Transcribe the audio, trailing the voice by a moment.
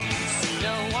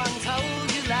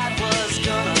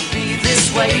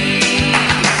way.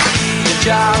 Your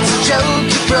job's a joke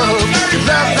you broke, your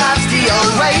love life's the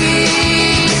old way.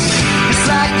 It's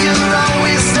like you're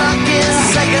always stuck in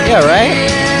second Yeah, right?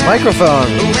 gear. Microphone.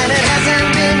 When it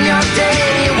hasn't been your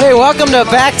day. Hey, welcome to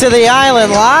Back to the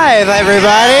Island Live,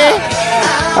 everybody.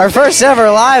 Our first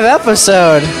ever live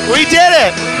episode. We did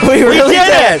it. We really did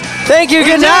it. Thank you.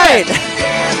 Good did night.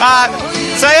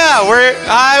 So yeah,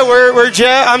 we're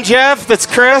Jeff. I'm Jeff. That's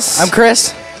Chris. I'm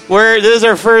Chris. This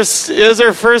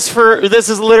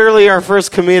is literally our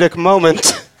first comedic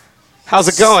moment. How's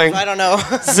it going? I don't know.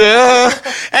 So,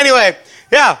 anyway,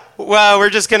 yeah. Well, we're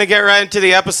just gonna get right into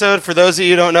the episode. For those of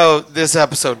you who don't know, this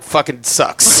episode fucking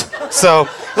sucks. So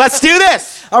let's do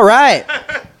this. All right.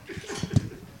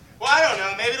 Well, I don't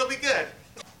know. Maybe it'll be good.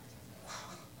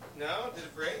 No? Did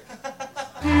it break?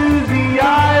 The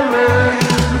island,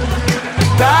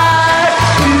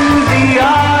 back to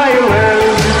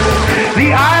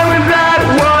the island that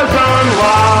was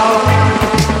unloved.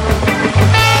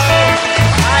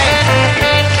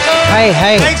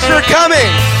 Hey. Thanks for coming.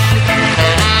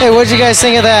 Hey, what'd you guys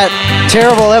think of that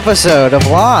terrible episode of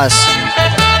Lost?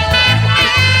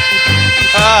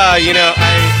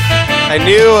 I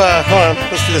knew. Hold on.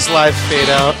 Let's do this live fade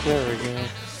out. There we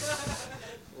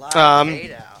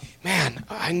go. Man,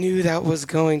 I knew that was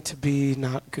going to be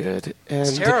not good, and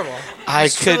It's terrible. I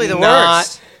It's could really the not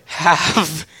worst.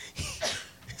 have.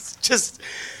 It's just.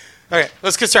 Okay,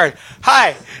 let's get started.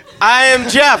 Hi, I am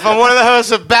Jeff. I'm one of the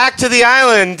hosts of Back to the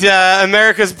Island,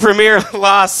 America's premier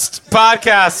Lost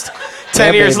podcast.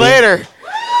 10 years baby. later.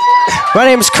 My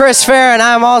name's Chris Fair, and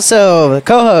I'm also the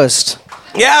co-host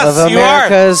Yes, of you are.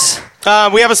 America's...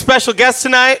 We have a special guest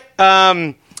tonight.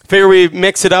 Figure we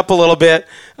mix it up a little bit.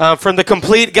 From the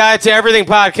Complete Guide to Everything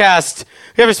podcast,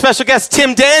 we have a special guest,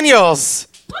 Tim Daniels.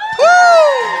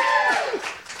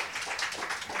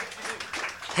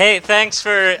 Hey, thanks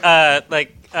for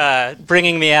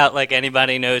bringing me out like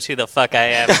anybody knows who the fuck I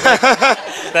am.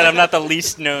 That I'm not the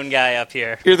least known guy up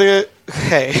here. You're the...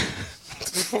 Hey.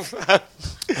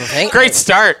 Great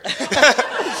start.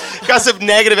 Got some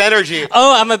negative energy.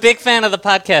 Oh, I'm a big fan of the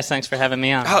podcast. Thanks for having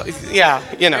me on. Oh, yeah,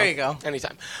 There you go.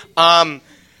 Anytime.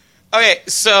 Okay,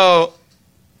 so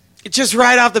just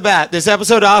right off the bat, this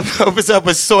episode opens up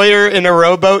with Sawyer in a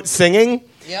rowboat singing.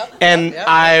 Yep. And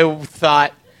I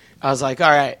was like, all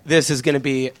right, this is going to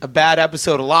be a bad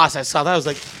episode of Lost. I saw that. I was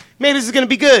like, maybe this is going to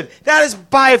be good. That is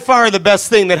by far the best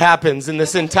thing that happens in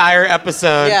this entire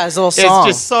episode. Yeah, his little song.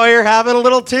 It's just Sawyer having a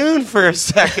little tune for a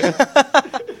second.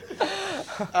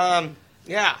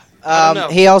 Yeah. I don't know.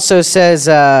 He also says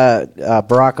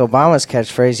Barack Obama's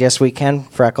catchphrase, "Yes, we can,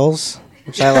 Freckles,"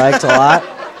 which I liked a lot.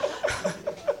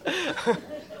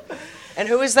 And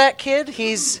who is that kid?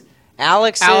 He's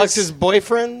Alex's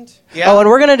boyfriend? Yeah. Oh, and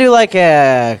we're going to do like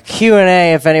a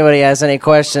Q&A if anybody has any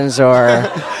questions or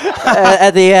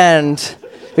at the end.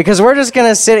 Because we're just going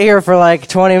to sit here for like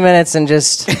 20 minutes and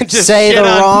just say shit the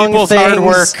on wrong people's things. hard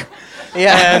work.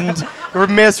 Yeah. And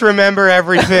misremember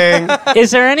everything.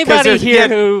 Is there anybody here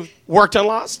who... Worked on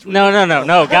Lost? No,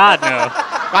 God, no.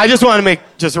 I just want to make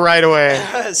just right away.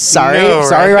 Sorry No,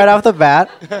 right off the bat.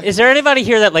 Is there anybody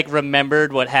here that like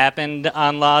remembered what happened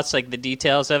on Lost, like the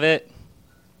details of it?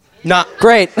 Not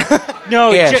Great.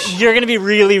 No, Ish. you're going to be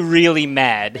really, really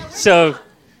mad. So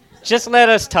just let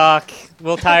us talk.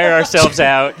 We'll tire ourselves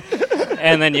out,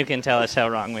 and then you can tell us how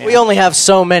wrong we are. We only have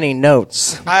so many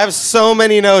notes. I have so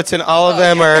many notes, and all of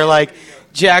them are like,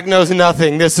 Jack knows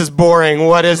nothing. This is boring.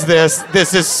 What is this?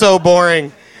 This is so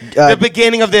boring. The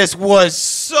beginning of this was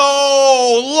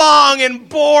so long and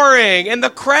boring, and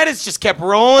the credits just kept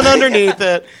rolling underneath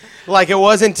it like it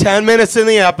wasn't 10 minutes in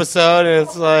the episode, and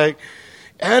it's like,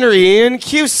 Henry Ian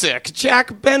Cusick,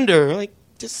 Jack Bender. Like,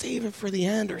 just save it for the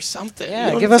end or something. You Yeah,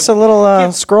 don't give have us to- a little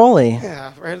scrolly.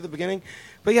 Yeah, right at the beginning.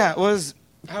 But yeah, it was,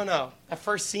 I don't know, that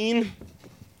first scene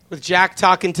with Jack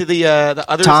talking to the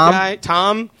other Tom? guy,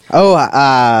 Tom.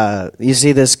 Oh, you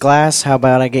see this glass? How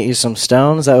about I get you some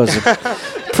stones? That was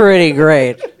pretty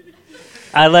great.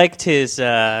 I liked his,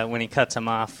 when he cuts him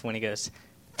off, when he goes,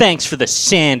 "Thanks for the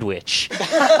sandwich."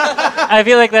 I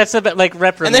feel like that's a bit like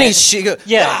reprimand. And then she goes,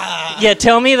 Yeah,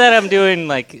 tell me that I'm doing,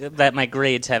 like, that my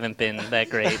grades haven't been that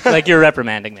great. Like, you're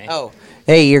reprimanding me. oh,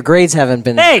 hey, your grades haven't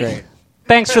been Hey, great.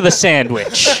 thanks for the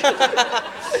sandwich.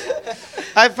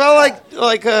 I felt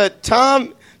like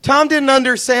Tom didn't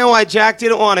understand why Jack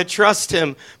didn't want to trust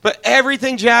him, but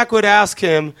everything Jack would ask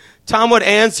him, Tom would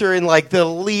answer in like the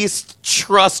least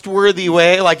trustworthy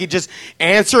way. Like he'd just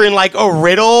answer in like a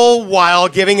riddle while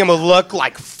giving him a look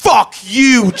like, fuck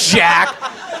you, Jack.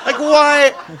 Like,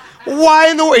 why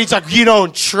in the world? He's like, you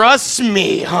don't trust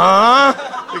me, huh?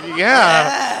 Like,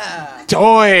 yeah.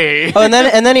 toy. Oh, and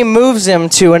then he moves him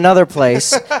to another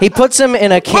place. He puts him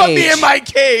in a cage. Put me in my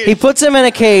cage. He puts him in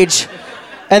a cage,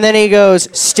 and then he goes,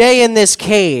 "Stay in this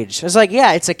cage." It's like,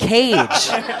 yeah, it's a cage.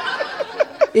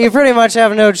 You pretty much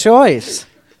have no choice.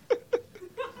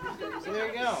 So there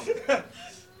you go.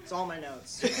 It's all my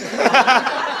notes.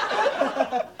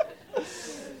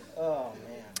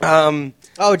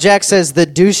 Oh, Jack says the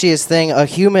douchiest thing a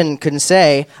human can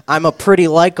say, "I'm a pretty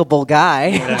likable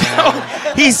guy."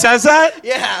 He says that?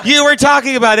 Yeah. You were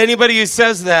talking about anybody who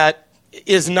says that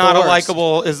is not The a worst.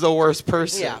 likable, is the worst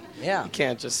person. Yeah. You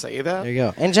can't just say that. There you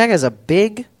go. And Jack has a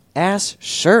big ass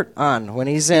shirt on when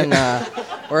he's in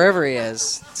wherever he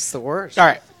is. It's the worst. All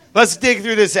right, let's dig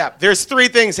through this app. There's 3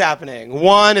 things happening.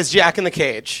 1 is Jack in the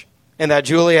cage and that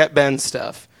Juliet Ben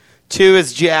stuff. 2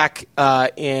 is Jack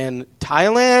in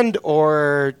Thailand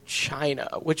or China.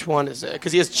 Which one is it?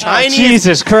 Because he has Chinese.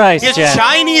 Jesus Christ, He has Jack.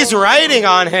 Chinese writing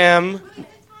on him.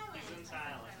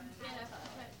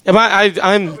 Am I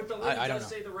don't know.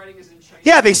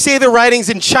 Yeah, they say the writing's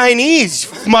in Chinese,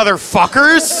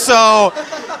 motherfuckers. So,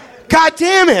 God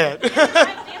damn it.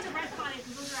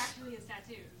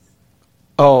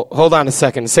 Oh, hold on a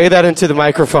second. Say that into the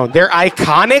microphone. They're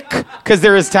iconic because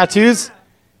there is tattoos.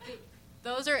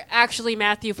 Those are actually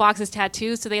Matthew Fox's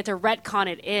tattoos, so they had to retcon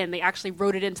it in. They actually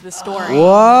wrote it into the story.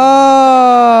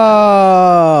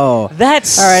 Whoa.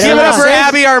 That's All right, Give it up for Say-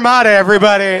 Abby Armada,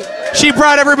 everybody. She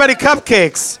brought everybody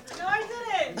cupcakes. No, I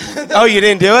didn't. Oh, you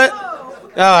didn't do it? No.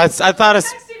 Oh, I thought I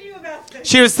texted you about this.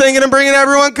 she was thinking of bringing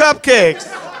everyone cupcakes.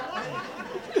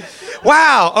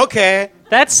 Wow, okay.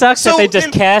 That sucks So that they just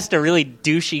in- cast a really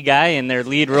douchey guy in their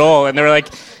lead role, and they were like,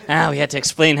 we had to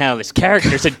explain how this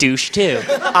character's a douche, too.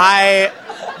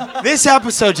 This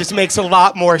episode just makes a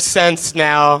lot more sense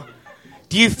now.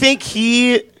 Do you think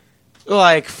he,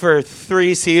 like, for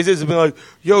 3 seasons, has been like,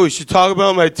 yo, we should talk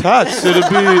about my tats. It'd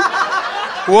be,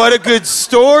 what a good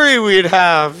story we'd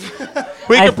have.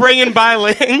 We could bring in Bai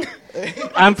Ling.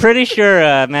 I'm pretty sure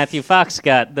Matthew Fox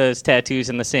got those tattoos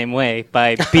in the same way,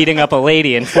 by beating up a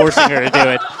lady and forcing her to do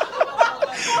it.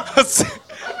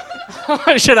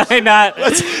 Should I not?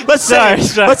 Let's Sorry.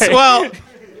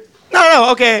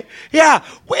 No, okay. Yeah.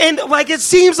 And, like, it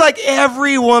seems like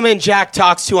every woman Jack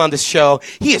talks to on this show,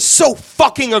 he is so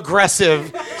fucking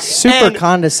aggressive. Super And-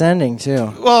 condescending,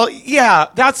 too. Well, yeah,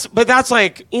 that's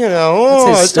like, you know,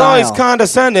 That's his it's always style.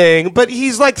 condescending, but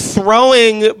he's like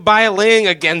throwing Bai Ling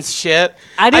against shit.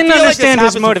 I didn't feel like understand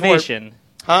this his happens before. motivation.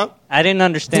 Huh? I didn't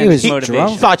understand He was his motivation.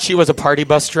 drunk. Thought she was a party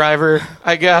bus driver,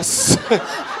 I guess.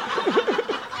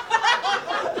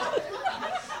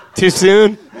 Too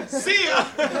soon? See ya.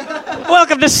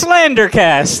 Welcome to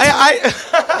Slandercast.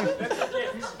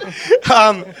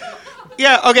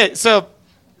 Yeah, okay, so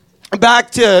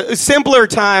back to simpler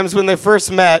times when they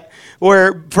first met,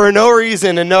 where for no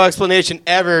reason and no explanation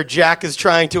ever, Jack is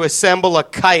trying to assemble a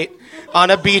kite on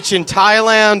a beach in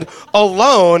Thailand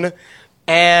alone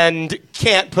and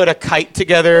can't put a kite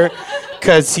together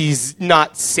because he's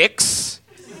not 6.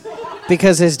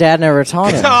 Because his dad never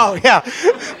taught him. Oh, yeah.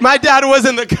 My dad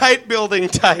wasn't the kite building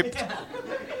type.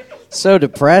 So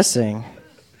depressing.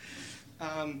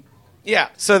 Yeah,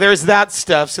 so there's that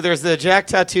stuff. So there's the Jack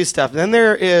tattoo stuff. Then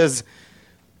there is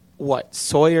what?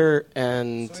 Sawyer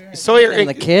and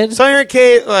the kid? Sawyer and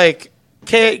Kate, like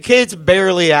Kate's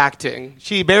barely acting.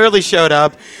 She barely showed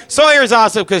up. Sawyer's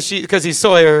awesome because he's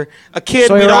Sawyer. A kid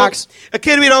Sawyer rocks. we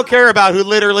don't care about who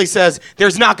literally says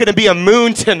there's not going to be a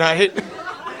moon tonight.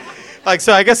 Like,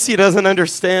 so I guess he doesn't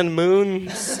understand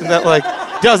moons and that like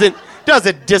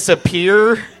doesn't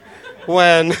disappear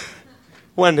when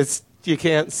it's you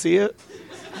can't see it.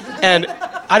 And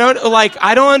I don't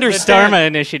The understand. Dharma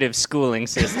Initiative schooling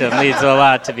system leaves a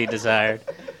lot to be desired.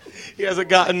 He hasn't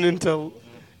gotten into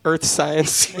earth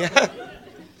science yet.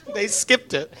 They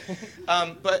skipped it.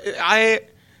 But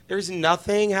there's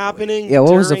nothing happening. Yeah,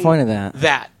 what was the during point of that?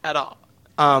 That at all.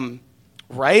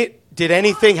 Right? Did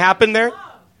anything happen there?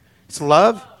 It's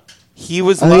love. He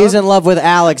was love. He's in love with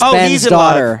Alex, Oh, Ben's he's in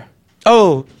daughter.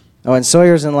 Oh. Oh, and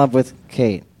Sawyer's in love with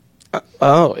Kate.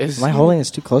 Oh. Am I holding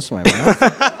this too close to my mouth?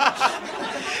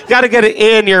 Got to get it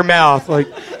in your mouth,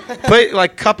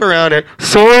 put cup around it.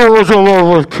 Sawyer was in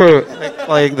love with Kate,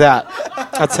 like that.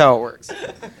 That's how it works.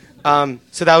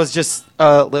 So that was just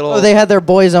a little. Oh, they had their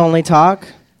boys only talk.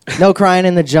 No crying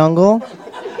in the jungle.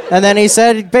 And then he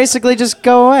said, basically, just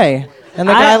go away. And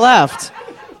the guy left.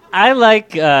 I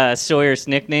like Sawyer's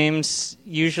nicknames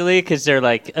usually because they're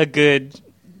like a good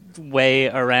way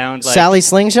around. Like, Sally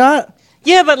Slingshot?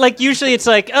 Yeah, but like usually it's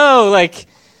like, oh, like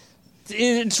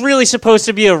it's really supposed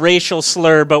to be a racial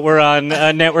slur, but we're on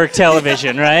network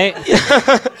television, right?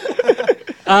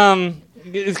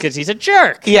 Because he's a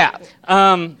jerk. Yeah.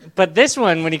 But this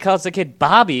one, when he calls the kid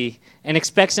Bobby and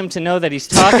expects him to know that he's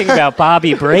talking about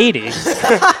Bobby Brady.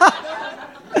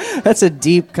 That's a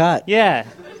deep cut. Yeah.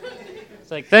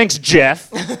 It's like, thanks, Jeff.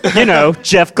 You know,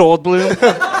 Jeff Goldblum.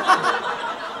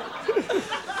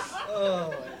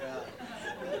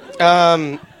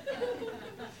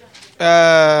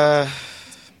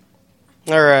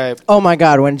 All right. Oh my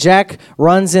God! When Jack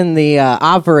runs in the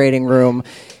operating room,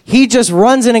 he just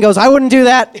runs in and goes, "I wouldn't do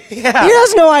that." Yeah. He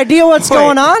has no idea what's Wait.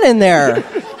 going on in there.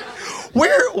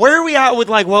 Where are we at with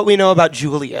like what we know about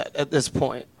Juliet at this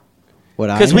point?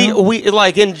 Because we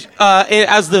like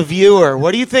as the viewer,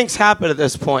 what do you think's happened at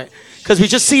this point? Because we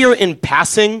just see her in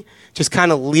passing, just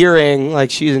kind of leering like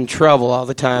she's in trouble all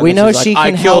the time. We And know she's like, she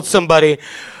I can killed help. somebody.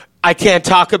 I can't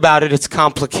talk about it. It's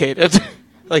complicated.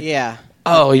 Like, Yeah.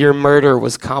 oh, your murder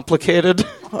was complicated.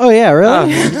 Oh yeah,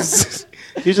 really?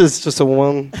 You just a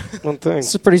one thing.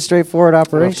 It's a pretty straightforward I'll have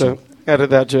operation. to edit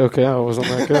that joke out. It wasn't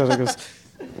that good. I guess.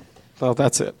 Well,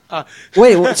 that's it.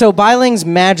 Wait, so Biling's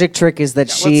magic trick is that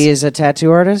she is a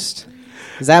tattoo artist?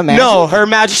 Is that magic? No, her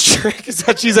magic trick is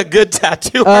that she's a good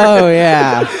tattoo Oh artist.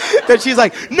 yeah. That she's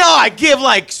like, no, I give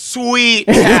like sweet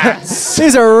tats.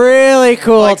 These are really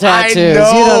cool Like, I tattoos. You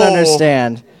don't know.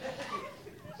 understand.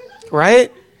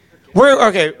 Right?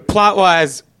 Okay, plot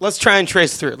wise, let's try and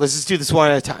trace through it. Let's just do this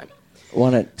one at a time.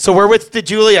 So we're with the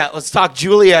Juliet. Let's talk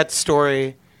Juliet's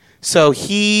story. So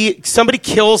somebody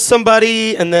kills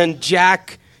somebody, and then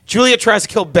Juliet tries to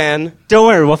kill Ben. Don't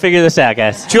worry, we'll figure this out,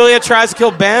 guys. Juliet tries to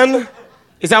kill Ben.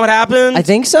 Is that what happened? I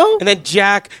think so. And then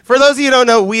Jack, for those of you who don't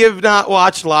know, we have not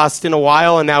watched Lost in a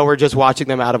while, and now we're just watching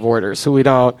them out of order. So we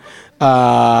don't,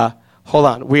 hold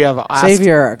on. We have asked Save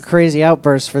your crazy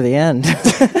outburst for the end.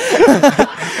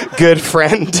 good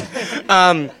friend.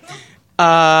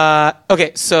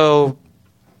 Okay, so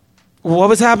what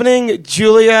was happening?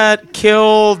 Juliet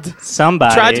killed,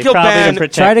 Somebody. Tried to kill probably Ben.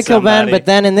 protect Try to kill Ben, somebody. but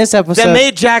then in this episode... then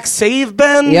made Jack save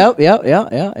Ben? Yep. Yeah?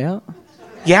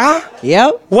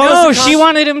 What No, was the she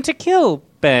wanted him to kill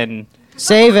Ben.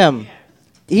 Save him.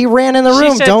 He ran in the She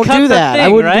room. said, Don't "Cut do the that. I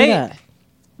thing," wouldn't right? do that.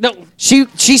 No, She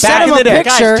sent in him the a day.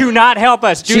 picture. guys, do not help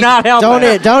us. Do not help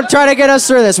us. Don't try to get us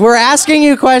through this. We're asking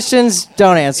you questions.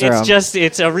 Don't answer them.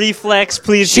 It's a reflex.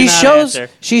 Please do not answer.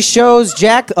 She shows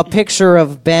Jack a picture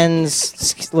of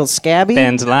Ben's little scabby.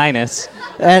 Ben's Linus.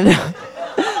 And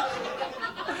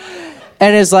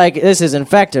and it's like, this is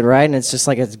infected, right? And it's just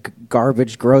like a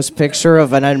garbage, gross picture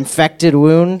of an infected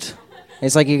wound.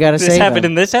 It's like, you gotta This save happened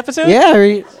him. in this episode? Yeah, are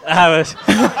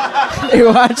you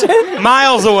watching?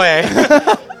 miles away?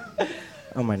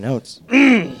 Oh, my notes.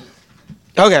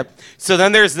 Okay, so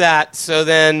then there's that. So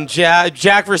then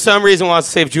Jack, for some reason, wants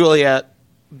to save Juliet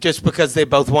just because they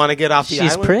both want to get off the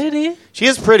She's island. pretty. She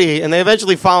is pretty, and they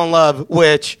eventually fall in love,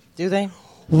 which... Do they?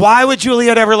 Why would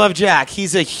Juliet ever love Jack?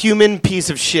 He's a human piece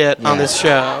of shit on this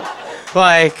show.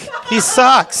 Like, he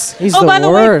sucks. He's Oh, the by the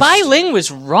way, worst. Bai Ling was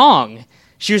wrong.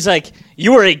 She was like,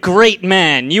 "You are a great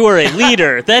man. You are a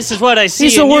leader. This is what I see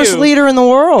He's in the worst you." leader in the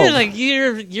world. You're like,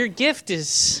 your gift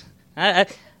is.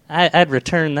 I'd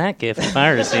return that gift if I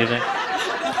received it.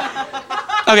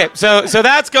 Okay, so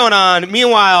that's going on.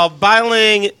 Meanwhile, Bai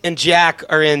Ling and Jack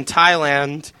are in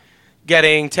Thailand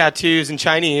getting tattoos in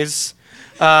Chinese.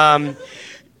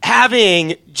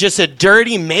 Having just a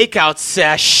dirty makeout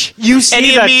sesh. You see And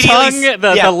he the immediately-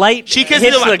 tongue, the light she hits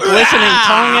him the like, glistening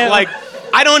 "Ah!" tongue. Like,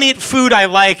 I don't eat food I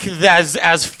like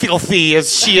as filthy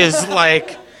as she is,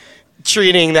 like,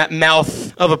 treating that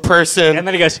mouth of a person. And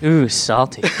then he goes, "Ooh,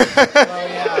 salty."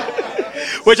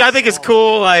 Which I think is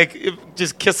cool. Like,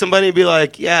 just kiss somebody and be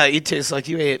like, yeah, you taste like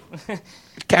you ate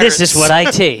carrots. This is what I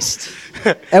taste.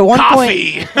 At one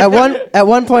Coffee. point, at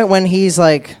one point when he's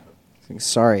like,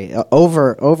 sorry,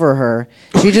 over her,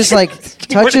 she just like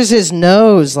touches his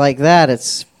nose like that.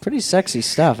 It's pretty sexy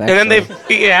stuff. Actually. And then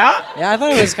yeah. yeah, I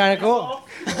thought it was kind of cool.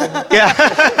 Yeah.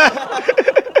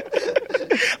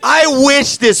 I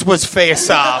wish this was Face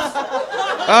Off.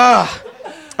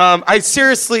 I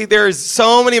seriously, there's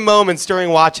so many moments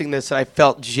during watching this that I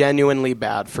felt genuinely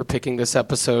bad for picking this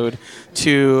episode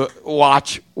to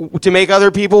make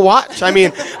other people watch. I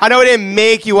mean, I know it didn't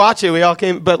make you watch it. We all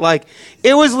came, but like,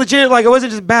 it was legit. Like, it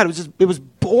wasn't just bad. It was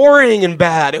boring and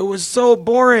bad. It was so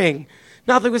boring.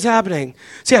 Nothing was happening.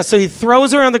 So yeah, so he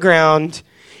throws her on the ground,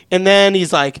 and then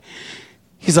he's like,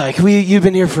 you've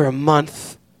been here for a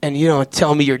month, and you don't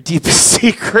tell me your deepest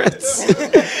secrets.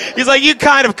 He's like, you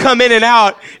kind of come in and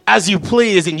out as you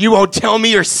please, and you won't tell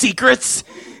me your secrets.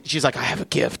 She's like, I have a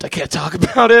gift. I can't talk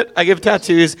about it. I give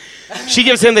tattoos. She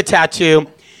gives him the tattoo.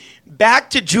 Back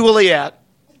to Juliet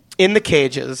in the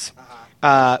cages.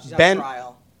 Ben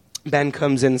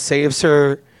comes in, saves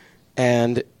her.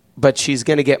 but she's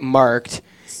going to get marked.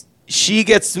 She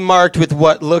gets marked with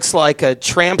what looks like a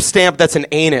tramp stamp that's an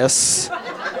anus.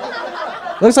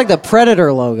 Looks like the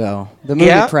Predator logo. The movie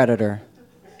Yeah. Predator.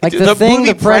 Like The thing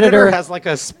movie the Predator has like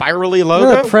a spirally You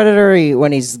logo. know the Predator,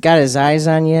 when he's got his eyes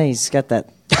on you, he's got that.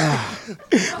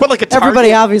 What, like a target?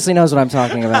 Everybody obviously knows what I'm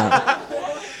talking about.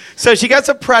 So she gets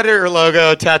a Predator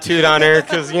logo tattooed on her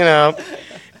because,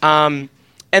 and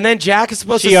then Jack is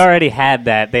supposed She to... already had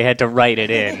that. They had to write it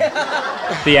in.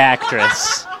 The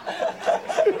actress.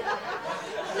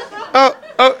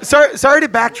 Sorry to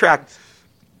backtrack.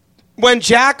 When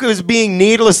Jack was being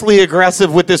needlessly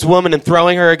aggressive with this woman and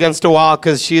throwing her against a wall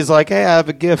because she's like, hey, I have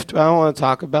a gift. I don't want to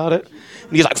talk about it.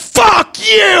 And he's like, fuck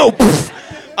you!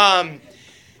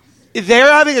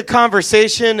 They're having a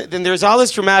conversation, then there's all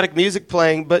this dramatic music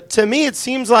playing, but to me it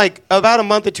seems like about a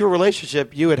month into a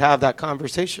relationship, you would have that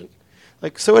conversation.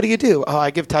 Like, so what do you do? Oh,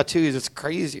 I give tattoos. It's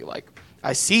crazy. Like,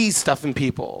 I see stuff in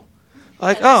people.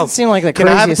 Like, oh, Doesn't seem like the can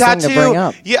I have a craziest thing to tattoo? bring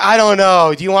up. Yeah, I don't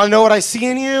know. Do you want to know what I see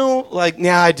in you? Like,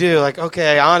 yeah, I do. Like,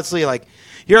 okay, honestly, like,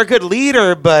 you're a good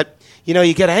leader, but,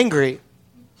 you get angry.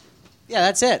 Yeah,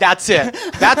 that's it. That's it.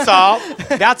 That's all.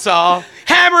 That's all.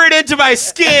 Hammer it into my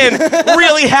skin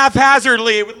really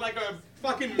haphazardly with like a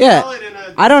fucking mallet and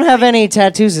a... I don't have any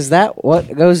tattoos. Is that what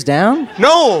goes down?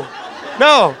 No.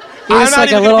 I'm Just not like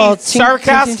a even little going to be ching, ching,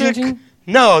 sarcastic. ching, ching, ching?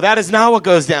 No, that is not what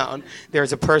goes down.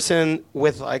 There's a person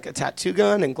with like a tattoo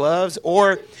gun and gloves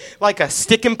or like a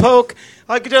stick and poke.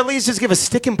 Like, at least just give a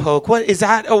stick and poke. What is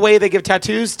that a way they give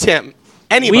tattoos? Tim,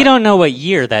 anybody? We don't know what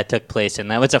year that took place in.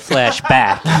 That was a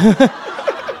flashback.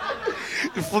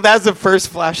 That's the first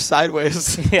flash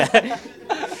sideways. Yeah.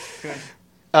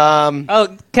 Um,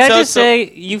 Oh, can I So- just say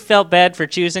you felt bad for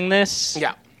choosing this?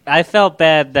 Yeah. I felt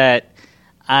bad that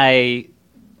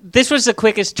this was the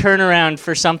quickest turnaround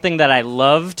for something that I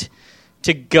loved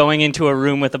to going into a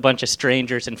room with a bunch of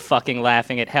strangers and fucking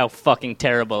laughing at how fucking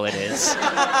terrible it is.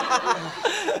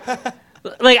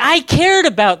 Like, I cared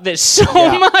about this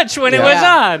so much when it was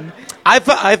on. I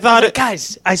thought it.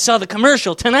 Guys, I saw the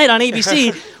commercial tonight on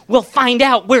ABC. We'll find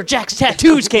out where Jack's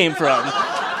tattoos came from.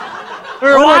 We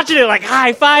were watching it, like,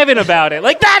 high-fiving about it.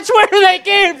 Like, that's where they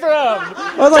came from!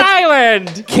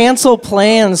 Thailand! Cancel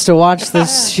plans to watch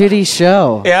this shitty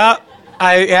show.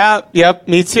 Yep,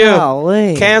 me too.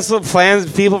 Golly. Cancel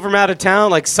plans, people from out of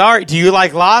town. Like, sorry, do you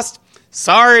like Lost?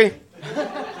 Sorry.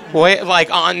 Wait, like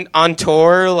on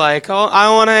tour, like, oh, I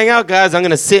don't want to hang out, guys. I'm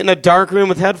gonna sit in a dark room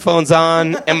with headphones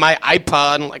on and my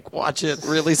iPod and like watch it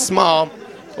really small,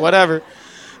 whatever.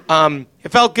 It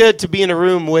felt good to be in a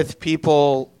room with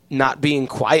people not being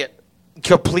quiet,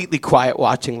 completely quiet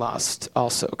watching Lost.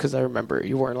 Also, because I remember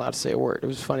you weren't allowed to say a word. It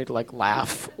was funny to like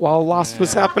laugh while Lost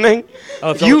was happening.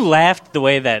 Oh, if you laughed the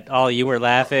way that all you were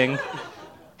laughing,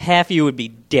 half of you would be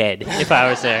dead if I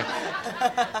was there.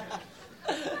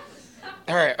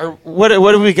 All right, what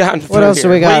have we got? What else do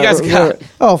we got? What do you guys got?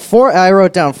 Oh, four. I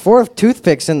wrote down 4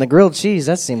 toothpicks in the grilled cheese.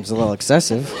 That seems a little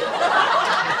excessive.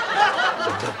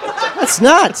 That's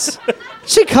nuts.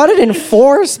 She cut it in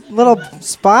 4 little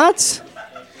spots.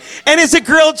 And it's a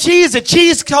grilled cheese. A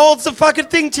cheese holds the fucking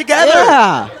thing together.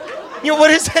 Yeah.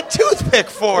 What is that toothpick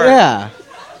for? Yeah.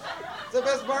 It's the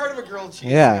best part of a grilled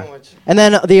cheese Yeah. sandwich. And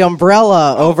then the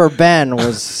umbrella over Ben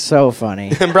was so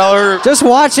funny. Umbrella. Just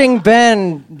watching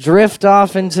Ben drift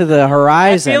off into the I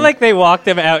horizon. feel like they walked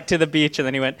him out to the beach and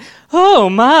then he went, oh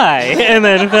my, and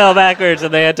then fell backwards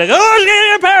and they had to go, oh, get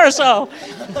your parasol.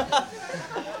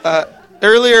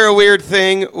 Earlier, a weird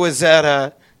thing was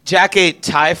that Jack ate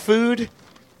Thai food.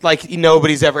 Like,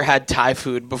 nobody's ever had Thai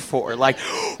food before. Like,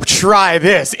 try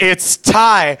this. It's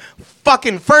Thai.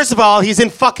 Fucking, first of all, he's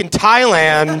in fucking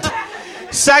Thailand.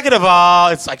 Second of all,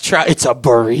 it's like, it's a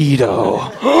burrito.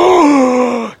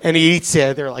 And he eats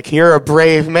it. They're like, you're a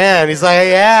brave man. He's like,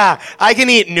 yeah, I can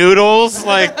eat noodles.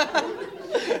 Like,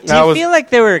 Do you feel like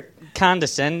they were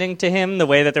condescending to him the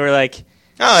way that they were like,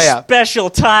 oh, yeah. special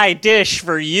Thai dish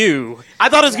for you, I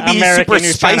thought it was going to be American super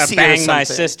who's trying spicy to or bang something. my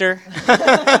sister?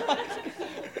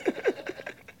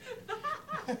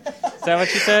 Is that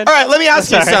what you said? All right, let me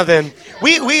ask you Sorry. something.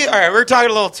 We all right, we're talking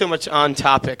a little too much on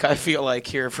topic, I feel like,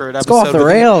 here for an episode. go off the with-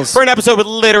 rails. For an episode with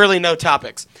literally no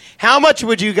topics. How much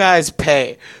would you guys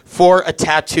pay for a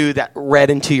tattoo that read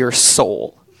into your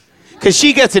soul? Because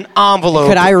she gets an envelope.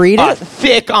 Could I read a it?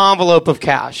 thick envelope of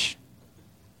cash.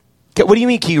 Okay, what do you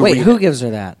mean, can you Wait, read who it? gives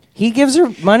her that? He gives her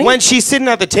money? When she's sitting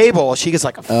at the table, she gets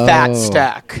like a fat Oh.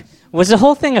 stack. Was the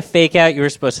whole thing a fake out? You were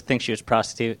supposed to think she was a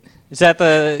prostitute? Is that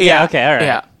the... Yeah, okay, all right.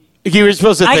 Yeah. You were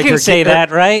supposed to I think can her say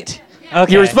that, right?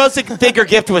 Okay. You were supposed to think her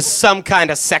gift was some kind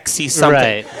of sexy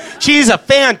something. Right. She's a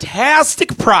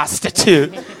fantastic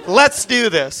prostitute. let's do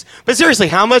this. But seriously,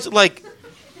 how much, like,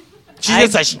 she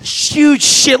gets a huge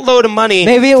shitload of money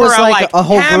Maybe it for was like a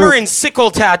whole hammer group. and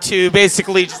sickle tattoo,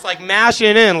 basically, just like mashing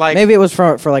it in. Like, Maybe it was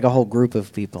for like a whole group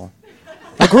of people.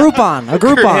 A Groupon.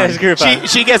 Yeah, it's Groupon.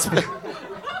 she gets...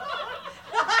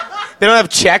 They don't have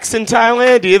checks in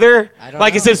Thailand either? I don't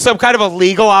Like, know. is it some kind of a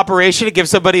legal operation to give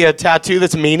somebody a tattoo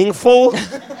that's meaningful?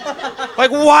 Like,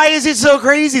 why is it so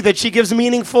crazy that she gives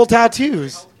meaningful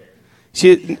tattoos?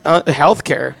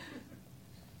 Healthcare.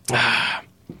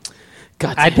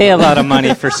 God I'd pay a lot of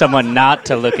money for someone not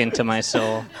to look into my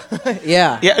soul.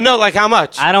 Yeah. Yeah, no, like how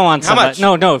much? I don't want How somebody.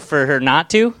 much? No, for her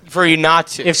not to. For you not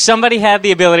to. If somebody had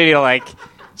the ability to like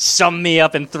sum me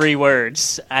up in 3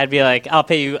 words, I'd be like, I'll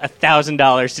pay you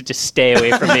 $1,000 to just stay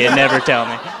away from me and never tell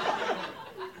me.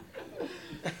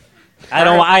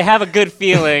 I have a good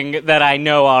feeling that I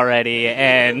know already,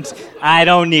 and I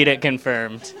don't need it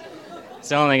confirmed.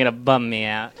 It's only gonna bum me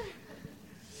out.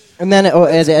 And then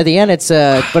at the end,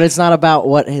 but it's not about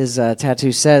what his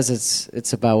tattoo says.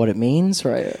 It's about what it means,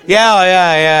 right?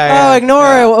 Yeah. Oh,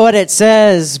 ignore what it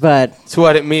says, but That's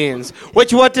what it means.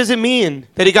 What does it mean?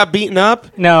 That he got beaten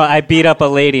up? No, I beat up a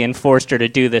lady and forced her to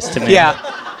do this to me. Yeah.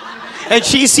 And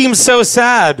she seems so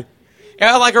sad.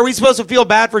 Yeah, like, are we supposed to feel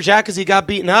bad for Jack because he got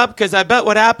beaten up? Because I bet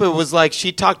what happened was, like,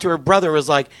 she talked to her brother, was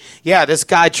like, yeah, this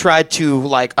guy tried to,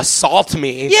 like, assault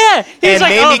me. Yeah, he's and like,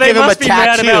 made oh, me they give him must a be mad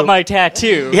tattoo. about my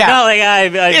tattoo. Yeah. Not like I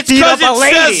It's beat up because a it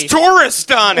lady. says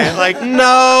tourist on it. Like,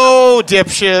 no,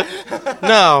 dipshit.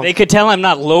 No. They could tell I'm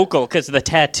not local because of the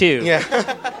tattoo. Yeah.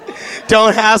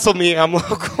 Don't hassle me. I'm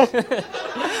local.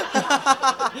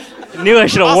 Knew I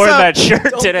should have worn Also, that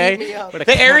shirt today.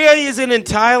 The area he's in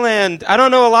Thailand, I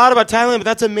don't know a lot about Thailand, but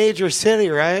that's a major city,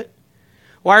 right?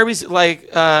 Why are we,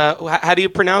 like, how do you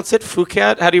pronounce it?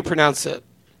 Phuket? How do you pronounce it?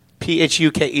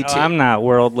 Phuket. Oh, I'm not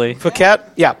worldly. Phuket?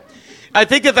 Yeah. I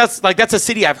think that's a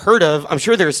city I've heard of. I'm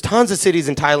sure there's tons of cities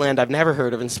in Thailand I've never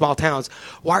heard of in small towns.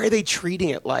 Why are they treating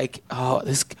it like,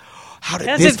 how did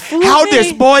Does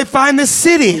this boy find this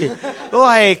city?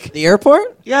 Like, the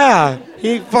airport? yeah,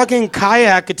 he fucking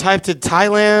kayak typed to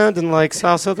Thailand and like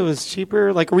saw something was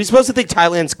cheaper. Like, are we supposed to think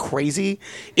Thailand's crazy?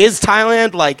 Is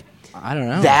Thailand like I don't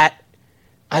know. that?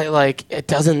 It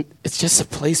doesn't. It's just a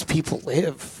place people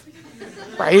live,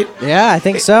 right? Yeah, I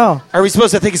think so. Are we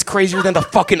supposed to think it's crazier than the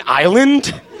fucking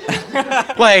island?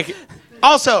 Like,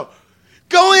 also,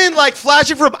 going like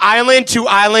flashing from island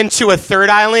to a third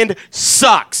island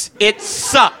sucks. It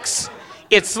sucks.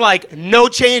 It's like no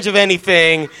change of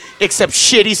anything except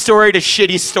shitty story to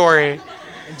shitty story.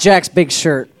 Jack's big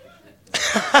shirt.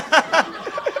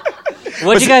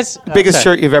 What'd you guys? Biggest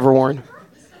shirt you've ever worn?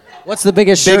 What's the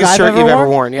biggest shirt Biggest I've shirt ever you've worn? ever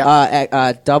worn,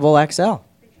 yeah. Double XL.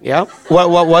 Yeah.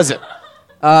 What was it?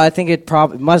 I think it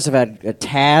probably must have had a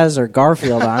Taz or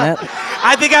Garfield on it.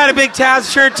 I think I had a big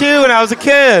Taz shirt too when I was a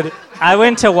kid. I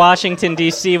went to Washington,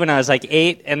 D.C. when I was like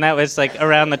 8, and that was like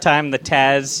around the time the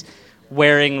Taz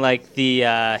wearing like the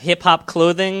hip-hop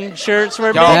clothing shirts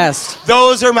were big. Yes.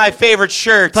 Those are my favorite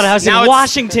shirts. But I was Now in it's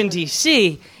Washington,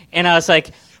 D.C., and I was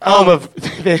like, home of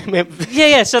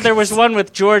yeah. So there was one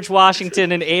with George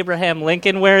Washington and Abraham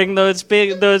Lincoln wearing those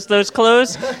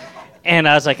clothes, and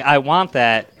I was like, I want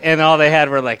that. And all they had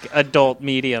were like adult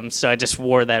mediums, so I just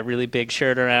wore that really big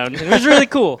shirt around. And it was really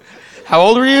cool. How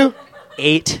old were you?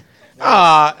 8.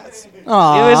 Ah, It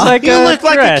was like you a look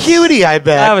like dress. a cutie, I bet.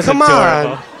 That was Come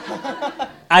adorable. on.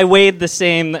 I weighed the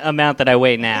same amount that I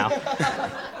weigh now.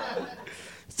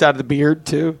 It's out of the beard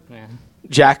too. Yeah.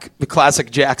 Jack, the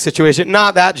classic Jack situation.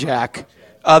 Not that Jack.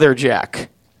 Other Jack.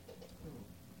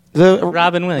 The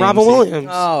Robin Williams. Robin Williams.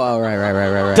 Oh,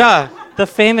 right. Duh. The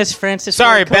famous Francis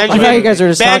Sorry, Ford Coppola. Benjamin. I thought you guys were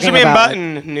just talking Benjamin about-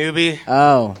 Button, newbie.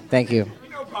 Oh, thank you.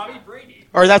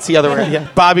 Or that's the other one. Yeah,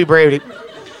 Bobby Brady.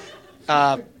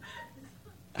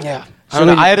 Yeah. I don't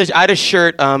know. I had a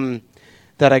shirt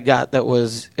that I got that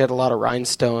had a lot of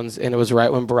rhinestones, and it was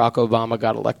right when Barack Obama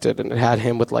got elected, and it had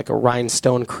him with like a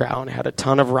rhinestone crown. It had a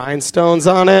ton of rhinestones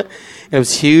on it. It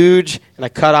was huge, and I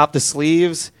cut off the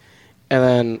sleeves,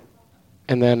 and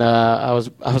then I was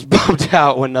bummed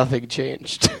out when nothing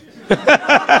changed.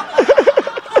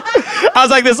 I was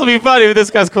like, this will be funny, but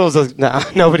this guy's cool. So I was like, nah,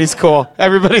 nobody's cool.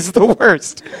 Everybody's the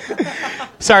worst.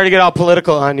 Sorry to get all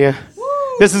political on you.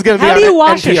 This is going to be How on do you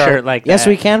wash NPR. a shirt like that? Yes,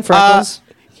 we can, Freckles.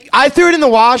 I threw it in the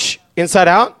wash inside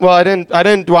out. Well, I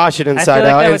didn't wash it I inside feel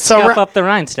like out. that And would some scuff up the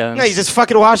rhinestones. No, you just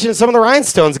fucking wash it, and some of the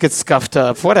rhinestones get scuffed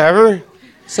up. Whatever.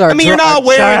 Sorry, I mean, you're not Sorry,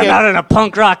 wearing I'm it. not in a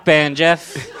punk rock band,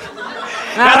 Jeff.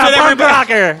 That's Not what a punk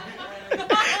everybody- rocker.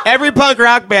 Every punk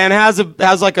rock band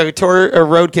has like a tour, a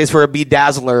road case for a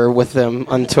bedazzler with them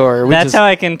on tour. That's how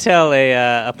I can tell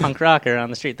a punk rocker on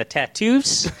the street. The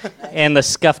tattoos and the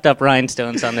scuffed up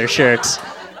rhinestones on their shirts.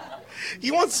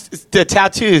 You once the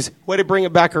tattoos. Way to bring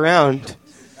it back around.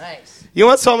 Nice. You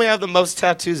once told me I have the most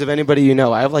tattoos of anybody you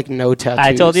know. I have like no tattoos.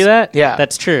 I told you that? Yeah.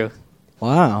 That's true.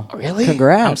 Wow. Really?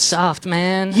 Congrats. I'm soft,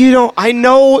 man. You don't. I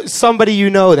know somebody you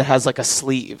know that has like a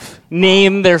sleeve.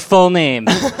 Name their full name.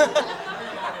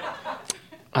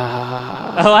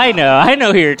 Oh, I know. I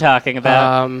know who you're talking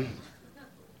about.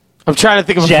 I'm trying to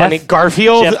think of Jeff? a funny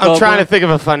Garfield. Jeff I'm trying Goldblum? to think of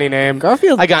a funny name.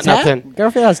 Garfield. I got nothing.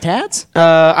 Garfield has tats?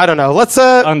 I don't know. Let's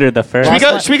Under the fur.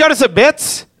 should we go to some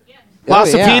bits? Oh,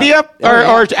 Lostpedia?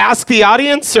 yeah. Or ask the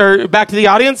audience? Or back to the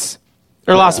audience?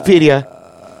 Or Lostpedia?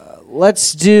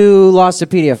 Let's do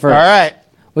Lostpedia first. All right.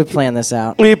 We planned this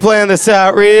out. We plan this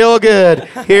out real good.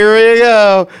 Here we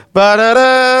go.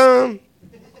 Ba-da-da.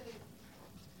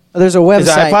 There's a that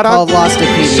website iPod on? called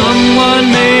Lostpedia. Someone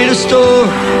made a store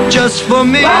just for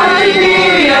me.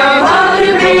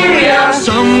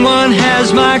 Someone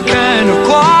has my kind of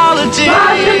quality.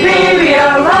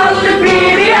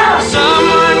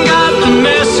 Someone got the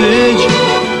message.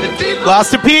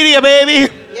 Lostpedia,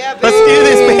 baby. Let's do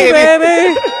this,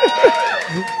 baby.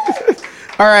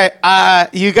 All right.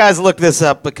 You guys look this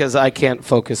up because I can't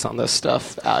focus on this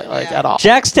stuff at all.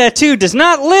 Jack's tattoo does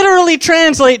not literally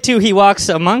translate to he walks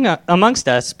amongst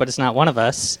us, but it's not one of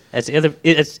us, as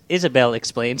Isabel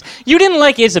explains. You didn't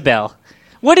like Isabel.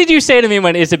 What did you say to me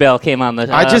when Isabel came on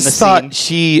the I just the thought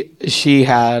scene?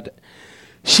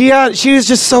 she was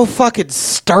just so fucking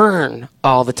stern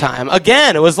all the time.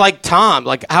 Again, it was like Tom.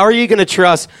 Like, how are you going to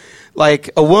trust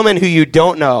like a woman who you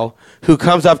don't know who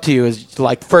comes up to you is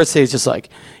like first day is just like,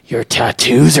 your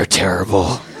tattoos are terrible,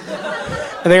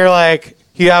 and then you're like,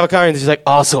 you have a conversation. She's like,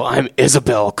 also I'm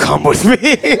Isabel. Come with me.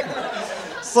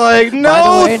 It's like,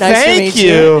 no, way, nice to thank meet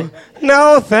you.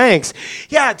 No, thanks.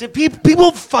 Yeah, do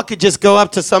people fucking just go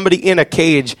up to somebody in a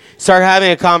cage, start having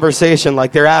a conversation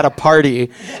like they're at a party,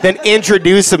 then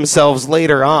introduce themselves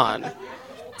later on?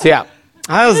 So yeah,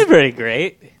 That's pretty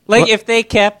great. Like if they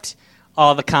kept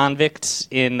all the convicts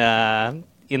in the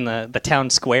town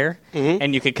square,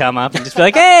 and you could come up and just be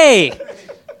like, "Hey,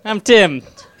 I'm Tim,"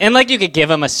 and like you could give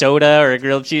them a soda or a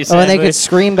grilled cheese Oh, and sandwich. they could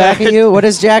scream back at you? What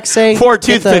does Jack say? 4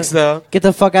 toothpicks though. Get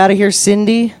the fuck out of here,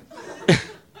 Cindy.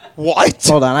 What?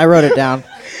 Hold on, I wrote it down.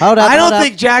 Hold up, I hold don't up.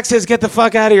 think Jack says get the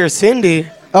fuck out of here, Cindy.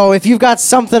 Oh, if you've got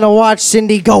something to watch,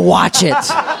 Cindy, go watch it.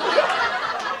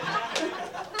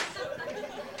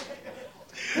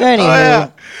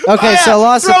 Anywho. Okay, so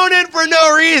Lost. thrown in for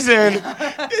no reason.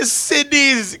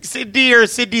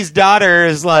 Cindy's daughter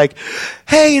is like,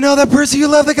 hey, you know that person you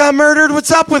love that got murdered?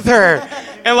 What's up with her?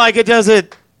 And like it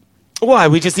doesn't. Why?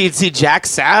 We just need to see Jack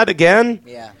sad again?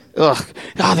 Yeah. Ugh.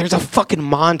 God, there's a fucking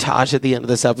montage at the end of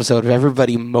this episode of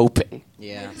everybody moping.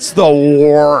 Yeah. It's the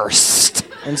worst.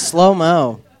 In slow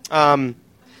mo.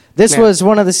 This Yeah. was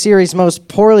one of the series' most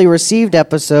poorly received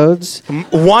episodes.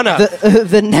 One of.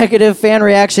 The negative fan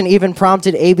reaction even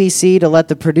prompted ABC to let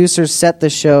the producers set the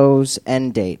show's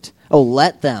end date. Oh,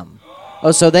 let them.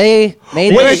 Oh, so they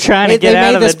made They were this, trying to get they out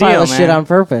made of this the pile deal, of shit man. on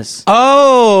purpose.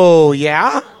 Oh,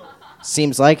 yeah?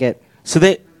 Seems like it. So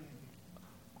they.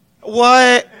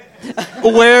 What?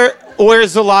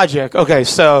 Where's the logic? Okay,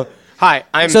 so. Hi,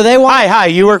 I'm. So they want- Hi.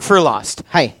 You work for Lost.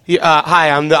 Hi. Hi,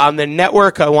 I'm the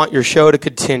network. I want your show to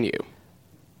continue.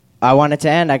 I want it to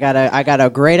end. I got a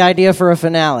great idea for a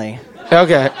finale.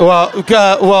 Okay.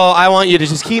 Well, I want you to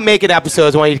just keep making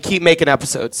episodes. I want you to keep making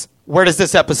episodes. Where does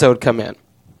this episode come in?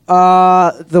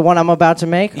 The one I'm about to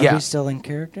make. Are Yeah. we still in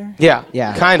character? Yeah.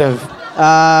 Yeah. Kind of.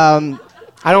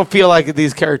 I don't feel like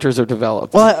these characters are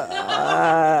developed.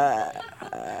 Well,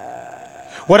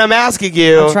 What I'm asking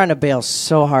you. I'm trying to bail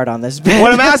so hard on this bit.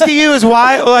 What I'm asking you is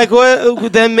why, like,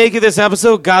 what them making this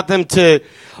episode got them to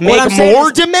make I'm saying more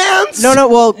is- demands? No,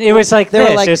 well, It was like they were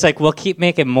this. like- It was like, we'll keep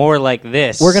making more like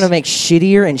this. we're gonna make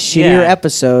shittier and shittier Yeah.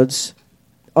 episodes.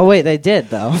 Oh wait, they did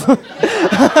though.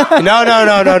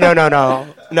 No.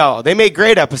 No, they made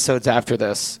great episodes after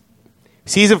this.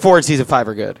 Season 4 and Season 5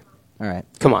 are good. All right.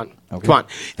 Come on. Okay. Come on.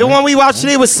 The one we watched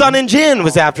today was Sun and Jin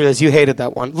was after this. You hated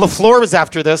that one. LaFleur was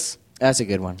after this. That's a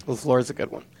good one. LaFleur is a good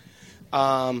one.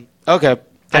 Okay. I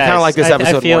kind of like this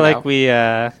episode I feel more like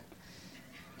now.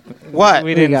 What?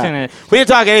 we didn't got? finish. We didn't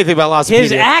talk anything about Lost His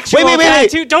Media. actual wait.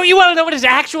 tattoo. Don't you want to know what his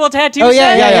actual tattoo Oh,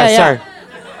 yeah, says?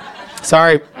 Yeah.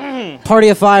 Sorry. Party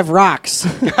of 5 rocks.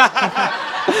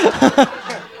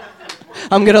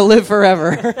 I'm gonna live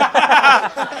forever.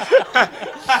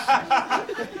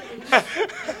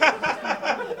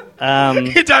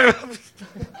 You're talking about.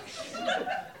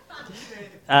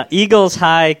 Eagles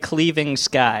high, cleaving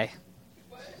sky.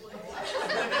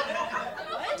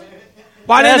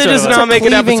 Why didn't That's they just what it not was. make an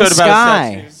Cleaving episode about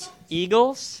sky. tattoos?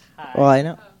 Eagles high, Well, I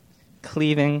know.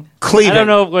 cleaving. Cleaving. I don't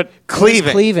know what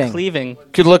Cleaving. Cleaving. cleaving.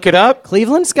 Could look it up.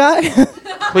 Cleveland Sky?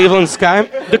 Cleveland Sky.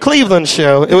 The Cleveland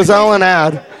Show. It was all an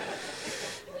ad.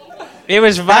 It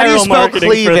was How do you viral spell marketing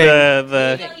for cleaving?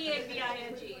 the.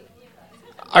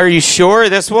 Are you sure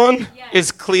this one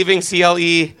is cleaving? CLE.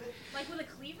 Like with a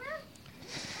cleaver?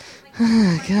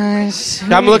 Guys.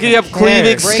 I'm looking up cleaving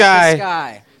Break sky. the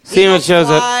sky. See what shows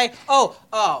it. Fly. Oh.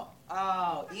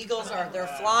 Eagles they're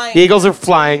flying. The Eagles are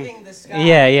flying. Cleaving the sky.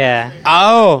 Yeah.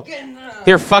 Oh,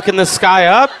 they're fucking the sky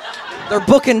up. They're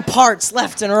booking parts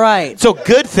left and right. So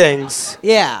good things.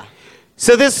 Yeah.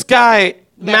 So this guy,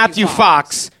 Matthew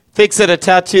Fox, thinks that a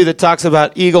tattoo that talks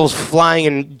about eagles flying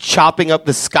and chopping up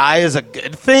the sky is a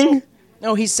good thing?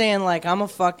 No, he's saying like I'm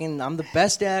the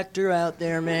best actor out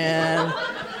there, man.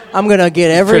 I'm gonna get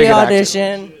Pretty every good actor.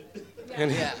 audition.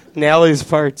 And nail these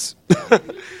parts.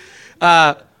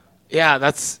 Yeah,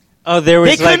 that's... Oh, there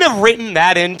They was couldn't like. have written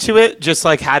that into it, just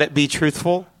like had it be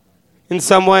truthful in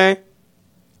some way.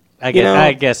 I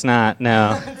know. guess not.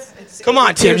 No. Come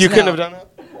on, Tim, you couldn't have done it.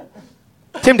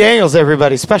 Tim Daniels,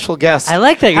 everybody, special guest. I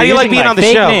like that. You're How do you like using being my on the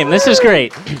fake show? name. This is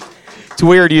great. It's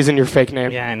weird using your fake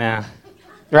name. Yeah, I know.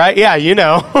 Right? Yeah, you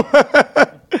know.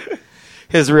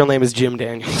 His real name is Jim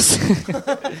Daniels.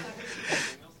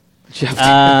 Jeff.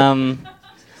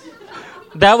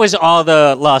 That was all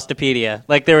the Lostopedia.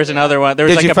 Like there was another one. There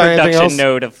was Did you like a find anything production else?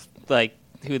 note of like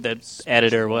who the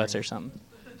editor was or something.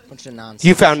 Bunch of nonsense.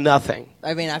 You found nothing.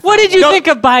 I mean, What did you think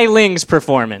of Bai Ling's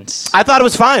performance? I thought it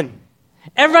was fine.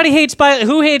 Everybody hates Bai.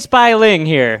 Who hates Bai Ling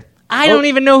here? I don't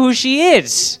even know who she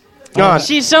is. God.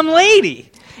 She's some lady,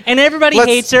 and everybody Let's-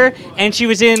 hates her. And she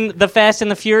was in the Fast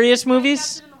and the Furious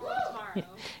movies.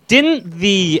 Didn't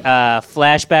the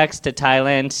flashbacks to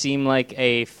Thailand seem like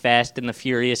a Fast and the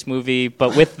Furious movie,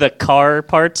 but with the car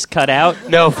parts cut out?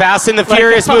 No, Fast and the Like,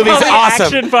 Furious all movie's the awesome.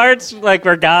 action parts like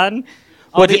were gone.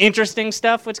 All What the did- interesting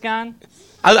stuff was gone.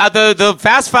 The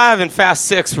Fast 5 and Fast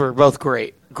 6 were both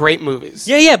great. Great movies.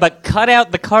 Yeah, but cut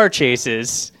out the car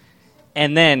chases,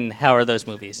 and then how are those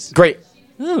movies? Great.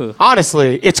 Ooh.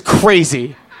 Honestly, it's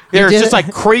crazy. There's did just it?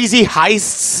 like crazy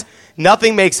heists.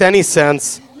 Nothing makes any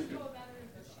sense.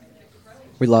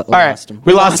 We All right, lost him.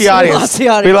 we lost the audience. We lost the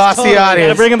audience. We lost the Totally. audience.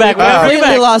 Gotta bring him back. All right. Bring him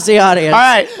Completely back. lost the audience. All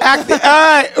right,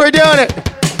 all right, we're doing it.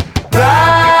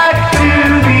 Back to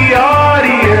the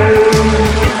audience.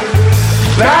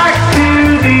 Back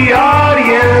to the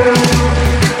audience.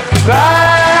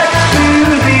 Back to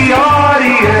the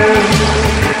audience.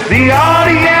 The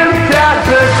audience at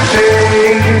the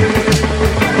stage.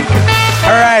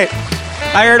 All right.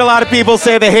 I heard a lot of people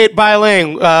say they hate Bai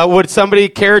Ling. Would somebody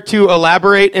care to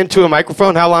elaborate into a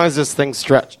microphone? How long does this thing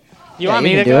stretch? You want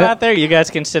you me to can go do it. out there? You guys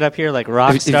can sit up here like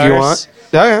rock If stars. you want.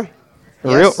 Oh, yeah.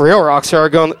 Yes. Real rock star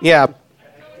going, yeah,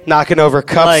 knocking over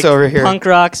cups Like over here. punk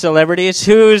rock celebrities.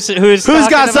 Who's Who's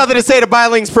got something to say to Bai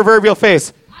Ling's proverbial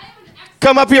face?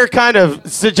 Come up here, kind of,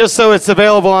 just so it's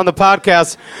available on the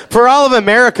podcast for all of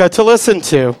America to listen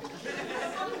to.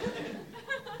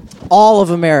 All of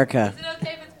America. Is it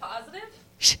okay if it's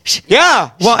positive?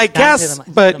 Yeah, well, I guess, to the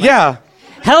mic, but to the mic. yeah.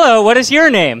 Hello, what is your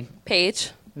name?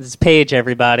 Paige. This is Paige,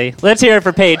 everybody. Let's hear it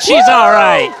for Paige. She's all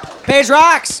right. Paige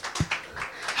rocks.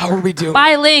 How are we doing?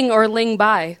 Bai Ling or Ling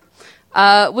Bai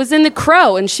was in The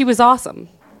Crow, and she was awesome.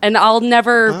 And I'll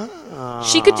never.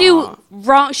 She could do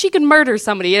wrong. She could murder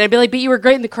somebody, and I'd be like, "But you were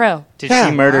great in The Crow." Did Yeah.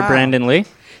 she murder Brandon Lee?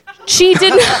 She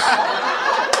didn't.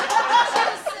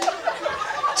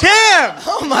 Tim!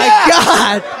 Oh my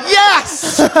God.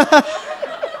 Yes!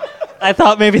 I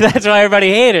thought maybe that's why everybody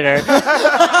hated her.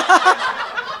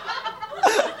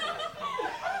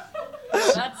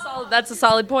 That's a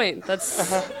solid point.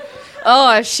 That's.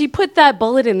 Oh, if she put that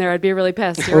bullet in there, I'd be really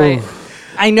pissed. You're right.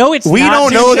 I know it's We not don't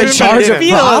too know the soon, charge but of it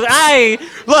feels-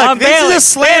 props. Look, I'm this bailing, is a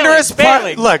slanderous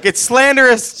bailing. part. Look, it's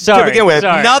slanderous to Sorry, begin with.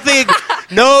 sorry. Nothing,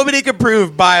 nobody could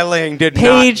prove Bai Ling did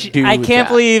Paige, not do I can't that.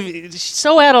 believe she's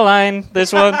so out of line.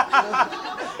 This one.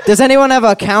 Does anyone have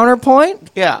a counterpoint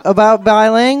Yeah. about Bai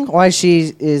Ling? Why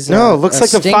she is No, a, looks a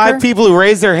like the stinker? 5 people who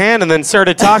raised their hand and then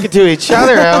started talking to each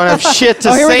other. I don't have shit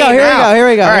to Oh, here we say go, here we now. go, here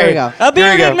we go, All here we right. go. A Here we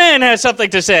bearded go. man has something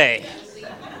to say.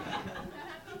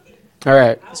 All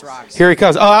right. Here he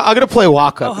comes. Oh, I'm going to play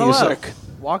walk-up hello. music.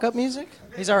 Walk up music?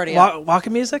 He's already out.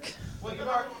 Walking music?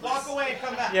 Walk away,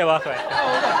 come back. Yeah, walk away.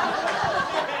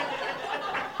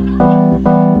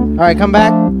 All right, come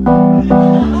back.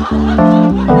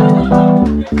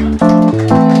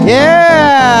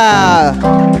 Yeah.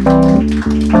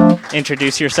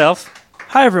 Introduce yourself.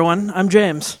 Hi, everyone. I'm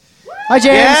James. Hi,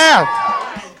 James.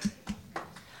 Yeah.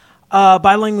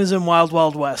 Biling was in Wild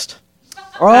Wild West.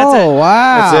 Oh,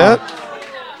 wow. That's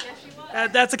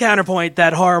it? That's a counterpoint,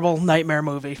 that horrible nightmare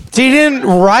movie. So you didn't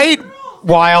write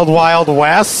Wild Wild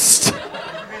West?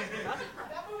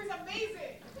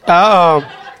 Uh-oh.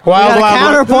 We got a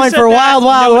counterpoint for Wild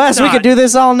Wild West. We could do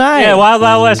this all night. Yeah, Wild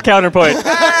Wild West counterpoint.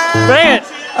 Bring it.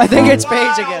 I think it's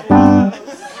Paige again.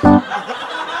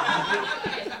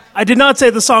 I did not say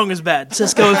the song is bad.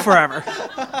 Cisco is forever.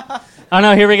 Oh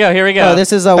no, here we go. Oh,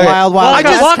 this is a Wild Wild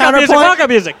West Walk-up music, counterpoint. walk-up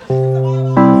music.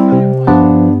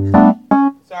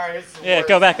 Sorry. Yeah,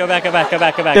 go back.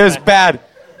 It was bad.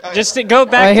 Just go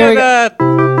back Right, here we to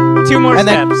the 2 more And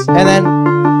then, steps. and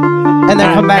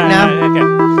then come back now. Okay.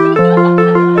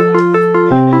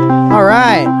 All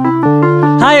right.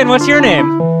 Hi, and what's your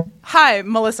name? Hi,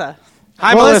 Melissa.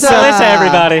 Hi, Melissa. Melissa,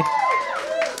 everybody.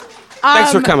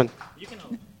 Thanks for coming.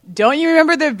 Don't you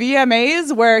remember the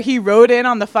VMAs where he rode in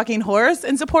on the fucking horse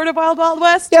in support of Wild Wild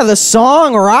West? Yeah, the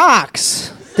song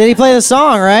rocks. Did he play the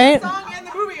song, right? The song and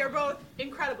the movie are both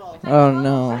incredible. Oh,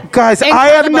 no. Guys, I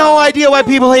have no idea why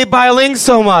people hate Biling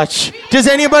so much. Does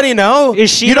anybody know? Is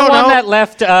she you the don't one know? that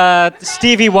left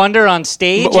Stevie Wonder on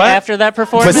stage What? after that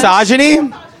performance?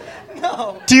 Misogyny?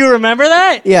 Do you remember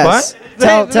that? Yes. What?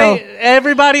 Tell.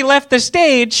 Everybody left the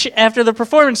stage after the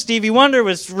performance. Stevie Wonder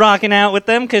was rocking out with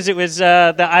them because it was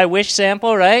the I Wish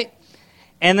sample, right?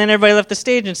 And then everybody left the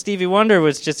stage, and Stevie Wonder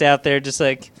was just out there, just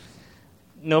like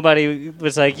nobody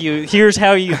was like, "You, here's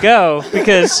how you go,"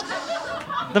 because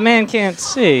the man can't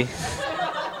see.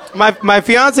 My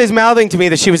fiance's mouthing to me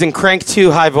that she was in Crank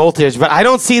 2 High Voltage, but I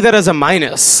don't see that as a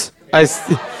minus.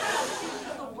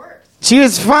 She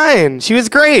was fine. She was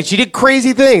great. She did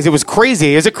crazy things. It was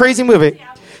crazy. It was a crazy movie.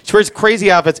 She wears crazy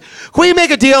outfits. Can we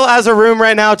make a deal as a room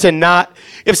right now to not...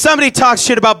 If somebody talks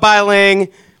shit about Biling,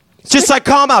 just like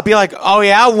call them out. Be like, oh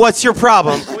yeah, what's your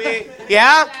problem?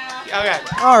 Yeah? Okay.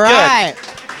 All right.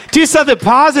 Good. Do something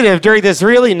positive during this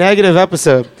really negative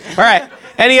episode. All right.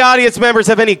 Any audience members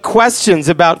have any questions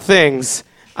about things?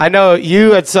 I know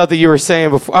you had something you were saying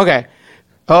before. Okay.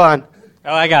 Hold on.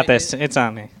 Oh, I got this. It's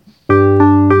on me.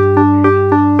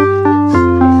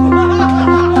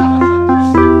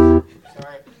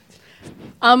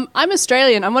 I'm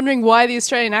Australian. I'm wondering why the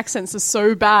Australian accents are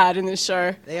so bad in this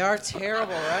show. They are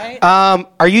terrible, right?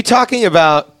 Are you talking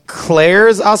about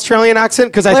Claire's Australian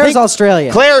accent? Because I Claire's think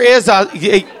Australian. Claire is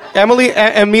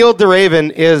Emile de Raven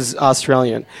is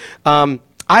Australian. I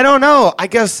don't know. I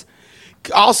guess.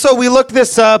 Also, we looked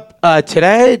this up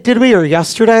today. Did we or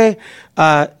yesterday?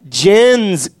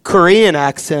 Jin's Korean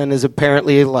accent is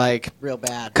apparently like real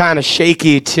bad, kind of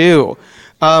shaky too.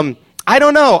 I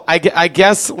don't know. I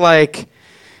guess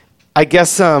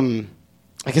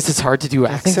it's hard to do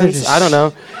accents. I don't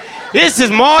know. This is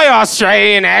my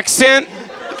Australian accent.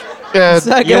 You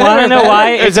want to know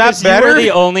why? Is that It's better? You were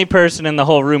the only person in the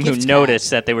whole room who noticed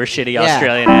that they were shitty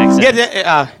Australian accents.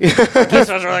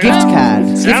 Gift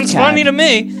card. Sounds funny to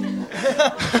me.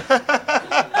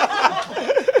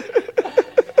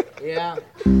 Yeah.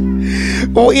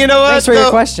 Well, you know what? Thanks for your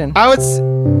question.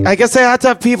 I guess I had to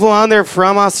have people on there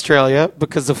from Australia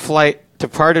because the flight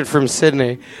departed from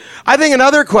Sydney. I think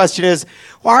another question is,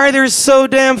 why are there so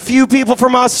damn few people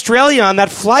from Australia on that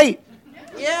flight?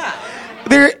 Yeah.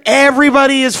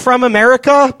 Everybody is from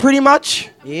America, pretty much.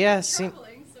 Yeah.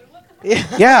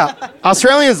 Yeah.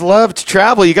 Australians love to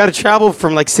travel. You got to travel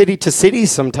from like city to city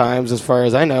sometimes, as far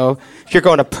as I know. If you're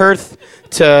going to Perth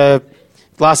to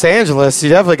Los Angeles, you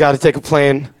definitely got to take a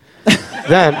plane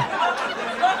then.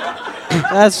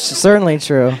 That's certainly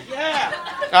true.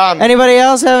 Anybody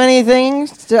else have anything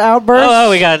to outburst?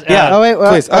 Oh, we got.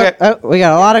 Please. Okay. We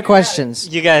got a lot of questions.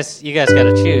 You guys got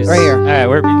to choose. Right here. All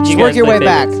right, Just work your way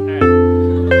back.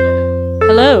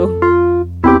 Hello.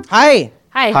 Hi.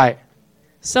 Hi.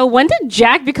 So when did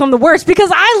Jack become the worst?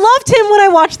 Because I loved him when I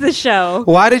watched this show.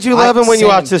 Why did you love him when you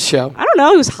watched this show? I don't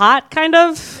know. He was hot, kind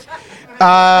of.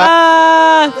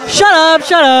 Shut up.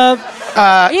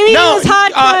 He was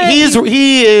hot.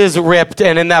 He is ripped,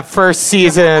 and in that first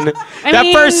season,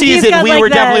 he's got we like were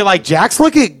that- definitely like, Jack's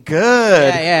looking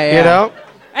good. Yeah. You know?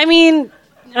 I mean,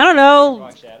 I don't know.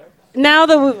 Now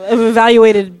that we've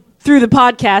evaluated through the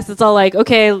podcast, it's all like,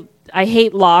 okay, I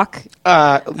hate Locke.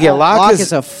 Locke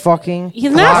is a fucking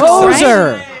He's not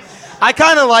poser. right?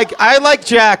 I like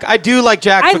Jack. I do like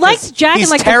Jack. I because liked Jack. He's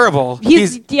in like terrible. but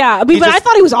I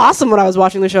thought he was awesome when I was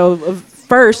watching the show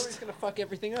first. Fuck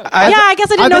everything up. I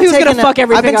guess I didn't know he was going to fuck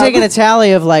everything I've been up. taking a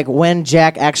tally of like when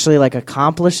Jack actually like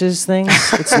accomplishes things.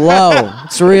 It's low.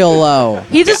 It's real low.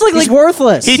 He just He's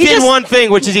worthless. He did one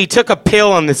thing, which is he took a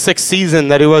pill on the 6th season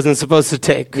that he wasn't supposed to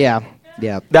take. Yeah.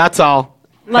 That's all.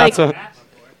 Like, That's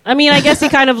I mean, I guess he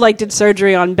kind of like did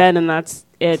surgery on Ben, and that's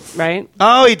it, right?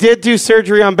 Oh, he did do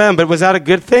surgery on Ben, but was that a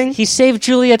good thing? He saved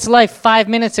Juliet's life 5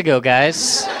 minutes ago, guys.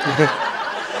 Is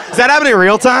that happening in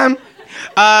real time?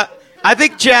 I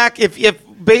think Jack, if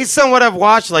based on what I've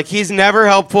watched, like he's never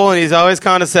helpful and he's always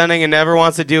condescending and never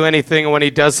wants to do anything. And when he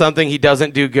does something, he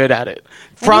doesn't do good at it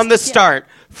from the start,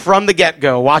 from the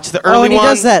get-go. Watch the early and he one.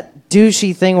 does that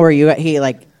douchey thing where you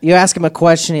ask him a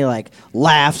question, he like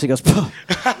laughs, he goes,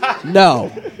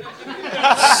 no.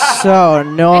 So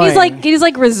annoying. And he's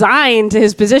like resigned to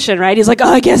his position, right? He's like, oh,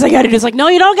 I guess I got to do this. Like, no,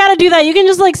 you don't got to do that. You can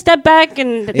just like step back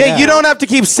and. Yeah, you don't have to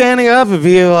keep standing up and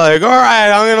be like, all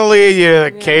right, I'm going to lead you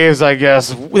to the caves, I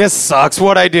guess. This sucks.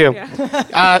 What'd I do?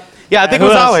 I think it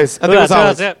was always. I think it was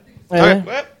always. Okay.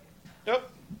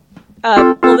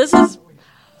 Well, this is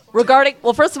regarding.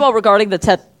 Well, first of all, regarding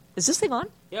the is this thing on?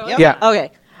 Yeah.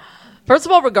 Okay. First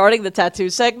of all, regarding the tattoo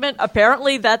segment,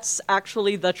 apparently that's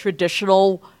actually the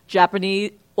traditional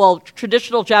Japanese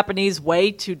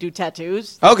way to do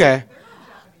tattoos. Okay.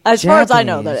 As far as I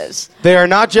know, that is. They are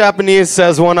not Japanese,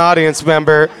 says one audience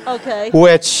member. Okay.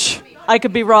 Which, I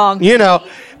could be wrong. you know,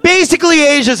 basically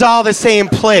Asia's all the same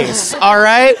place, all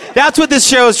right? That's what this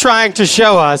show is trying to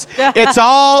show us. It's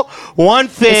all one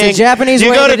thing. It's a Japanese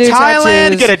You way go to to do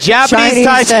Thailand, tattoos. get a Japanese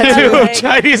Chinese tattoo, tattoo.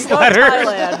 Chinese Go to letter.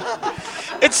 Thailand.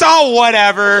 It's all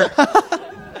whatever.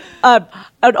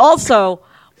 And also,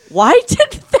 why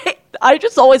didn't they? I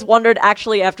just always wondered,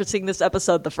 actually, after seeing this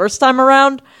episode the first time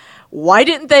around, why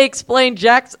didn't they explain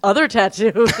Jack's other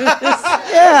tattoos?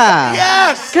 Yeah.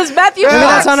 Yes! Because Matthew Maybe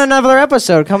Fox. that's on another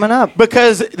episode coming up.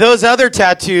 Because those other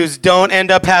tattoos don't end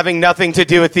up having nothing to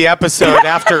do with the episode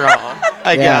after all,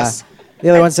 I guess. The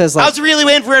other one says I like, was really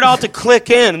waiting for it all to click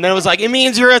in, and then it was like, it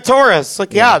means you're a Taurus.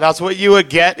 Like, yeah, that's what you would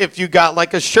get if you got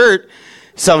like a shirt.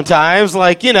 Sometimes,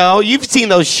 like, you know, you've seen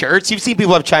those shirts. You've seen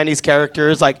people have Chinese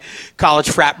characters, like college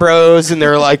frat bros, and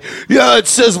they're like, yeah, it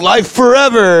says life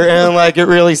forever. And, like, it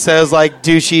really says, like,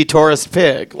 douchey tourist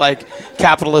pig, like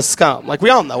capitalist scum. Like, we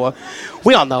all know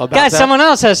about Guys, that. someone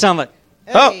else has something.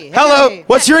 Hello.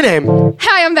 What's your name?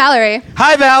 Hi, I'm Valerie.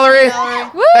 Hi, Valerie.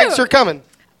 Woo! Thanks for coming.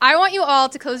 I want you all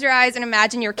to close your eyes and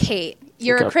imagine you're Kate.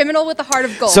 You're a criminal with a heart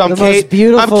of gold. So I'm the Kate. most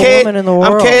beautiful I'm Kate. woman in the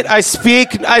world. I'm Kate. I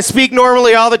speak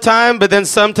normally all the time, but then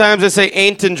sometimes I say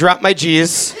ain't and drop my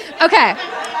G's. Okay,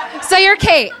 so you're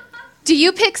Kate. Do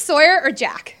you pick Sawyer or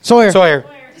Jack? Sawyer.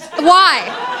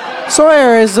 Why?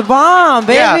 Sawyer is the bomb,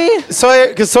 baby. Yeah, Sawyer,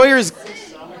 because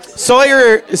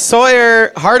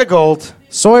Sawyer, heart of gold.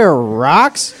 Sawyer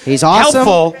rocks. He's awesome.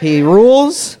 Helpful. He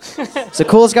rules. He's the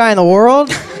coolest guy in the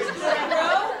world.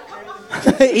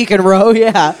 He can row,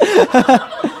 yeah.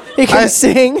 He can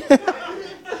sing.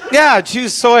 Yeah,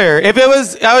 choose Sawyer.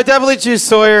 I would definitely choose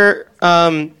Sawyer.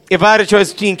 If I had a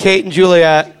choice between Kate and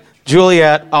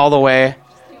Juliet all the way.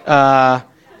 Are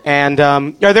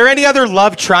there any other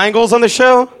love triangles on the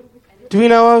show? Do we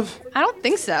know of? I don't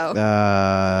think so.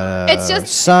 It's just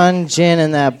Sun, Jin,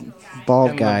 and that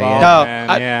bald guy.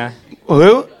 Yeah.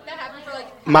 Who?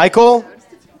 Michael?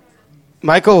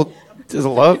 Michael does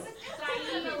love?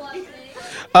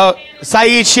 Oh,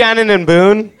 Saeed, Shannon, and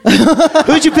Boone.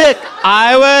 Who'd you pick?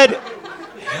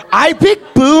 I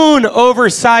pick Boone over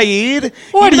Saeed.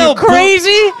 What, are you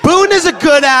crazy? Boone is a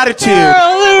good attitude. You're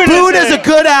a lunatic. Boone is a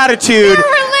good attitude.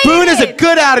 Boone is a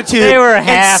good attitude. They were And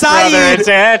half brother and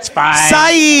sister. That's fine.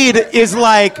 Saeed is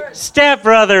like step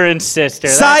brother and sister.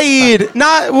 Saeed.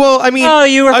 Not well. I mean, oh,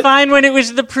 you were fine when it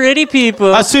was the pretty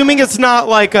people. Assuming it's not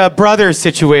like a brother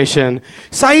situation.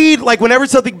 Saeed, like whenever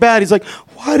something bad, he's like,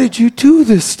 "Why did you do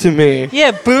this to me?"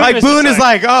 Yeah, Boone. Like Boone is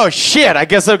like, "Oh shit, I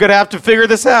guess I'm gonna have to figure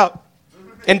this out,"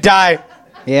 and die.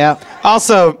 Yeah.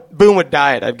 Also, Boone would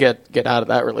die. I'd get out of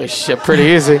that relationship pretty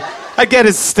easy. I'd get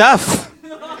his stuff.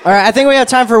 All right, I think we have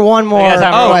time for one more question.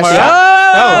 Oh,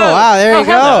 wow, there you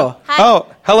go. Oh,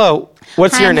 hello.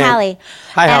 What's your name? Hallie.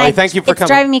 Hi, And Hallie. Thank you for it's coming.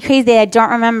 driving me crazy that I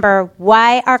don't remember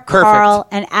why are Carl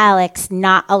and Alex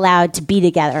not allowed to be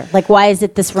together? Like, why is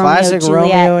it this Classic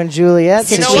Romeo and Juliet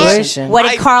situation. What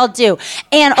did Carl do?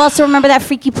 And also remember that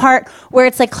freaky part where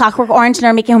it's like Clockwork Orange and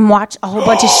they're making him watch a whole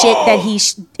bunch of shit that he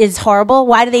is horrible?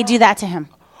 Why do they do that to him?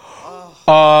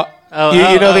 You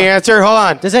know the answer? Hold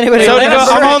on. Does anybody So know the I'm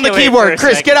answer? on the Wait for keyboard. a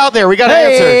Chris, second. get out there. We got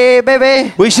an answer. Hey,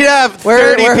 baby. We should have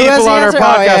 30 who has people the on our answer?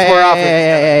 podcast Oh, yeah, more yeah, often.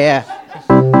 Yeah.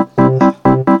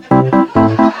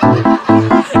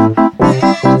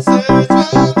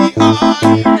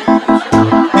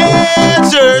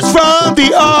 Answers from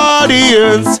the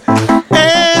audience.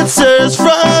 Answers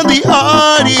from the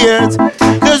audience.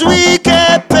 Because we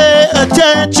can't pay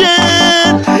attention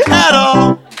at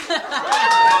all.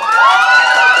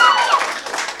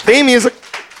 Theme music.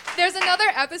 there's another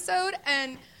episode,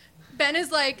 and Ben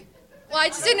is like, well, I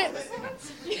just didn't.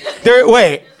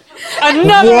 Wait.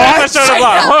 Another What? episode of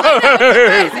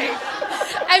Love.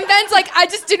 And Ben's like, I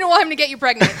just didn't want him to get you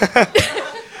pregnant.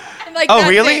 And like, Oh, that's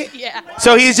really? it. Yeah.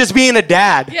 So he's just being a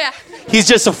dad. Yeah. He's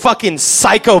just a fucking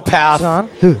psychopath.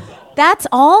 That's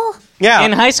all? Yeah.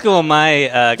 In high school,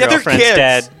 my they're girlfriend's kids.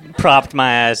 dad propped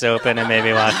my ass open and made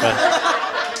me watch it.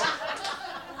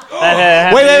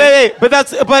 Wait. But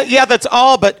that's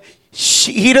all. But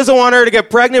he doesn't want her to get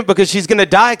pregnant because she's gonna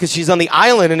die because she's on the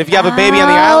island, and if you have a baby on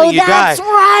the island, you die. That's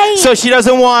right. So he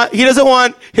doesn't want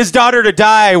his daughter to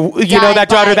die. That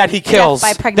daughter that he kills.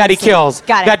 by pregnancy. That he kills.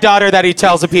 Got it. That daughter that he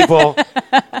tells the people,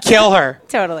 kill her.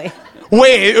 Totally.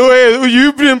 Wait,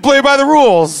 you didn't play by the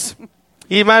rules.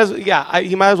 He might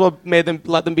as well let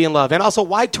them be in love. And also,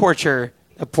 why torture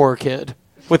a poor kid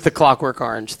with the Clockwork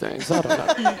Orange things? I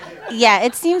don't know. Yeah,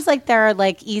 it seems like there are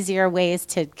like easier ways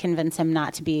to convince him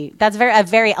not to be. That's a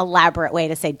very elaborate way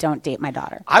to say don't date my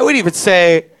daughter. I would even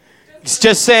say, it's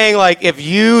just saying like, if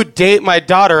you date my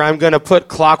daughter, I'm gonna put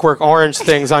Clockwork Orange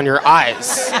things on your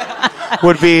eyes.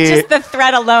 Would be Just the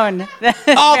threat alone. That's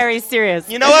very serious.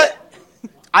 You know what?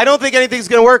 I don't think anything's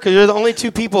going to work because you're the only two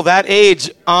people that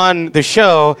age on the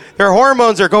show. Their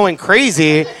hormones are going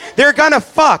crazy. They're going to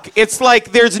fuck. It's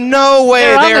like there's no way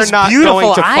They're on they're this not beautiful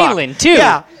going to island, fuck. too.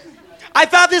 Yeah. I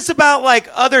thought this about like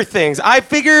other things. I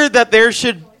figured that there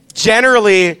should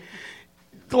generally,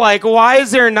 like, why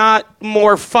is there not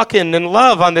more fucking and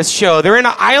love on this show? They're in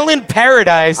an island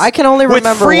paradise. I can only with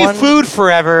remember free one- food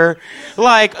forever,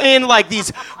 like in like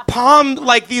these palm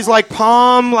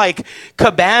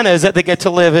cabanas that they get to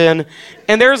live in,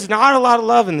 and there's not a lot of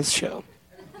love in this show.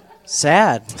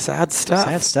 Sad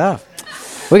stuff.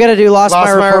 We got to do Lost My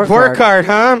report card,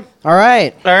 huh? All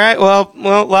right. Well,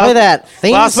 Play that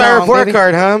theme lost my song, report baby.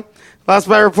 card, huh? Lost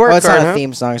my report Well, it's card, not a huh?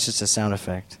 theme song. It's just a sound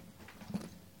effect.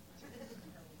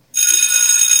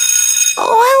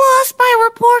 Oh, I lost my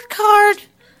report card.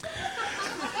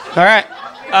 All right.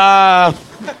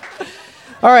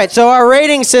 All right, so our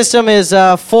rating system is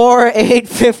 4, 8,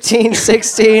 15,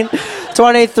 16,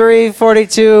 23,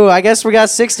 42. I guess we got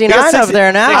 69 up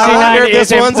there now. 69 is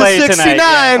this in one's play a 69.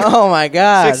 tonight, yeah. Oh, my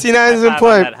God. 69 is in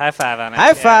play. High five on it.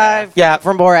 High five. Yeah.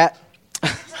 From Borat.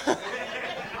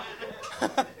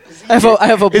 I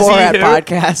have a Is he Borat here?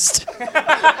 podcast.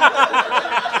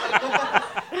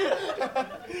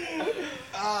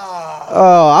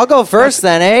 Oh, I'll go first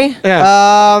then, eh?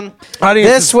 Yeah.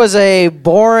 This was a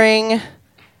boring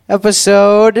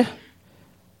episode.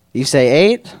 You say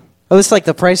 8? Oh, this is like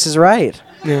The Price is Right.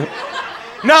 Yeah.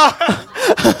 No.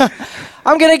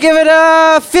 I'm going to give it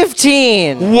a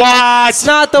 15. What? It's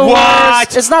not the What?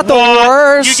 worst. It's not the What?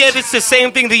 worst. You gave this the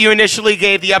same thing that you initially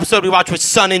gave the episode we watched with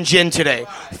Sun and Jin today.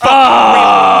 Oh,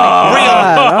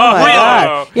 my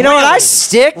God. You know what? I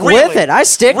stick Really? with it. I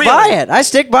stick Really? by it. I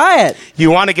stick by it. You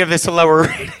want to give this a lower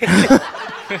rating? It's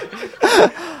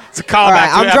a callback. All right,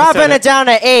 I'm dropping it down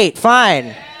to 8.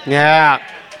 Fine. Yeah.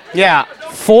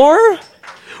 4?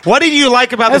 What did you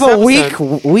like about I this have a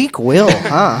episode? weak will,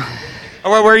 huh?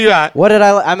 Where are you at? What did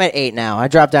I'm at 8 now. I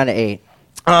dropped down to 8.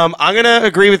 I'm gonna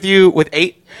agree with you with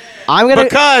 8. I'm gonna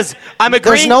because I'm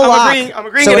agreeing. There's no lock, I'm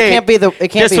agreeing so at it 8. can't be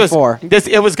This was 4.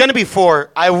 It was gonna be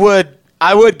 4. I would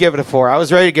give it a 4. I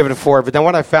was ready to give it a 4, but then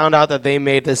when I found out that they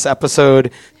made this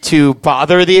episode to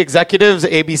bother the executives at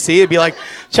ABC, it'd be like,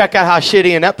 check out how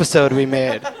shitty an episode we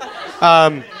made.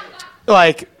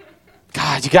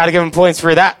 God, you got to give them points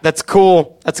for that. That's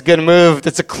cool. That's a good move.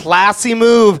 That's a classy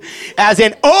move. As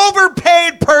an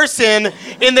overpaid person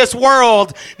in this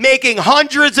world, making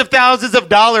hundreds of thousands of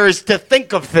dollars to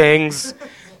think of things.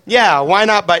 Yeah, why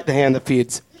not bite the hand that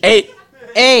feeds? 8.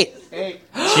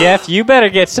 Jeff, you better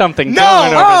get something No!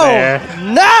 going over Oh, there.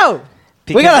 no!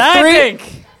 We got a 3. I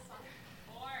think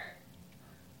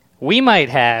we might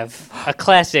have a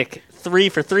classic 3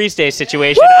 for 3's Day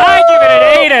situation. Woo! I give it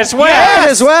an 8 as well. Yeah,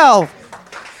 as well.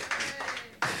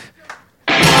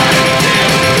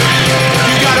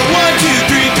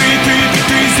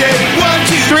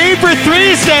 Three for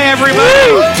 3's Day,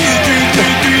 everybody.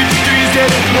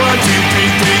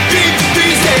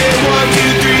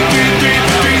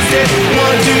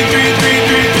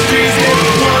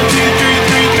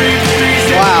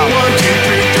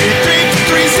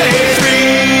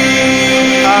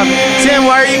 Tim,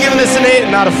 why are you giving this an 8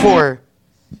 and not a 4?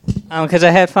 Because I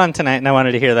had fun tonight and I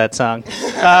wanted to hear that song.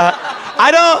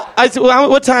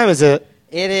 What time is it?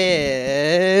 It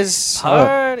is...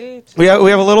 Party. We have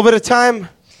a little bit of time.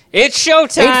 It's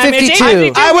showtime.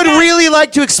 8:52. I would really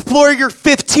like to explore your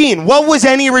 15. What was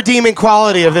any redeeming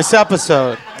quality of this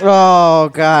episode? Oh,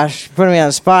 gosh. Putting me on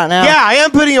the spot now. Yeah, I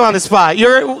am putting you on the spot.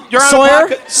 You're on Sawyer? a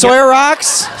podcast. Sawyer rocks?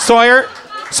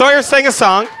 Sawyer sang a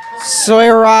song.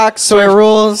 Sawyer rocks. Sawyer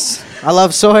rules. I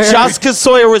love Sawyer. Just because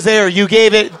Sawyer was there, you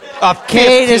gave it a 15.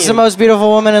 Kate is the most beautiful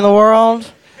woman in the world.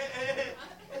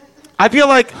 I feel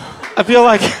like.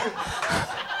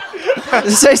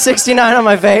 Does it say 69 on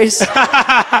my face?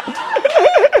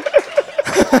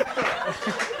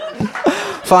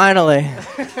 Finally.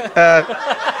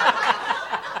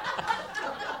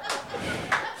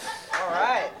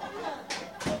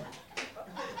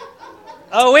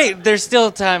 Oh wait, there's still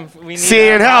time. We need See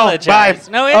you in to hell. apologize.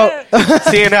 Bye. No,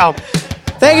 See you in hell.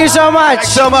 Thank you so much. Thanks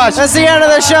so much. That's the end of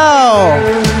the show.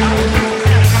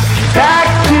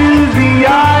 Back to the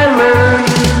island.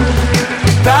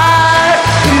 Back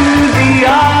to the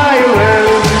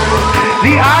island.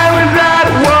 The island that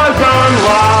was on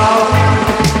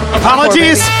wild.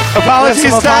 Apologies. Apologies.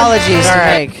 Some apologies All to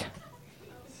right.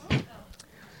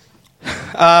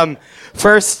 make.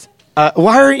 First,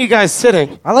 why aren't you guys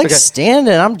sitting? I like Okay.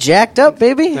 standing. I'm jacked up,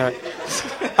 baby. All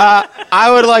right.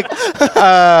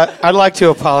 I'd like to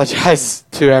apologize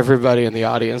to everybody in the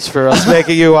audience for us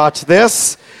making you watch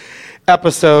this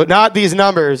episode, not these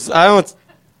numbers. I don't.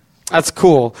 That's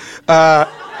cool.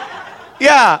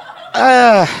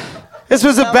 This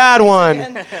was a bad one.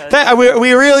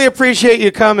 We really appreciate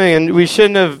you coming, and we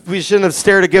shouldn't have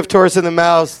stared a gift horse in the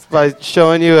mouth by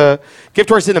showing you a gift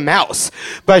horse in a mouse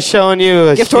by showing you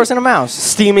a Gift horse and a mouse.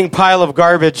 steaming pile of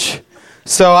garbage.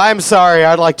 So I'm sorry.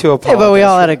 I'd like to apologize. Hey, but we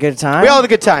all had a good time. We all had a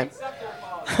good time.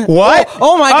 What?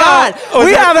 Oh my God!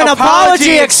 We have an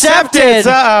apology accepted.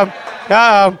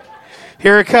 Uh-oh.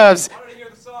 Here it comes.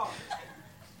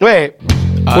 Wait.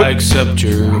 I accept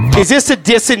your. Is this a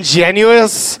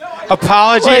disingenuous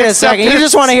apology? Wait a second. You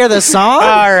just want to hear the song?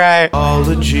 All right.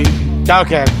 Apology.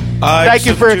 Okay. Thank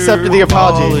you for accepting the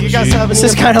apology. You guys have This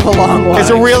is kind of a long one.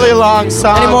 It's a really long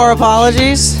song. Any more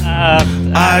apologies?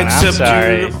 I accept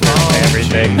sorry your for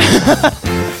everything.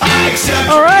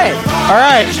 All right. All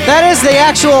right. That is the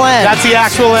actual end. That's the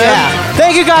actual end. Yeah.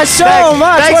 Thank you guys so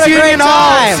much. Thanks, What a Union great Hall.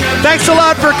 time. Thanks a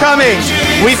lot for coming.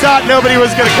 We thought nobody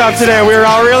was going to come today. We were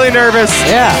all really nervous.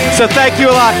 Yeah. So thank you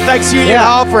a lot. Thanks, Union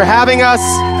Hall, for having us.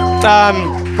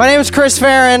 My name is Chris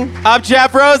Farron. I'm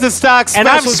Jeff Rosenstock. And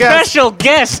I'm special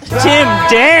guest Tim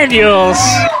Daniels.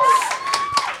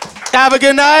 Have a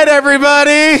good night,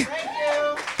 everybody.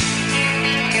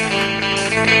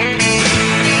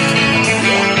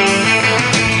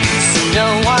 No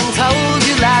one told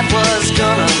you life was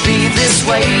gonna be this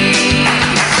way.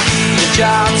 Your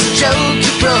job's a joke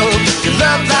you broke, your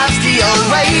love life's the old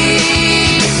way.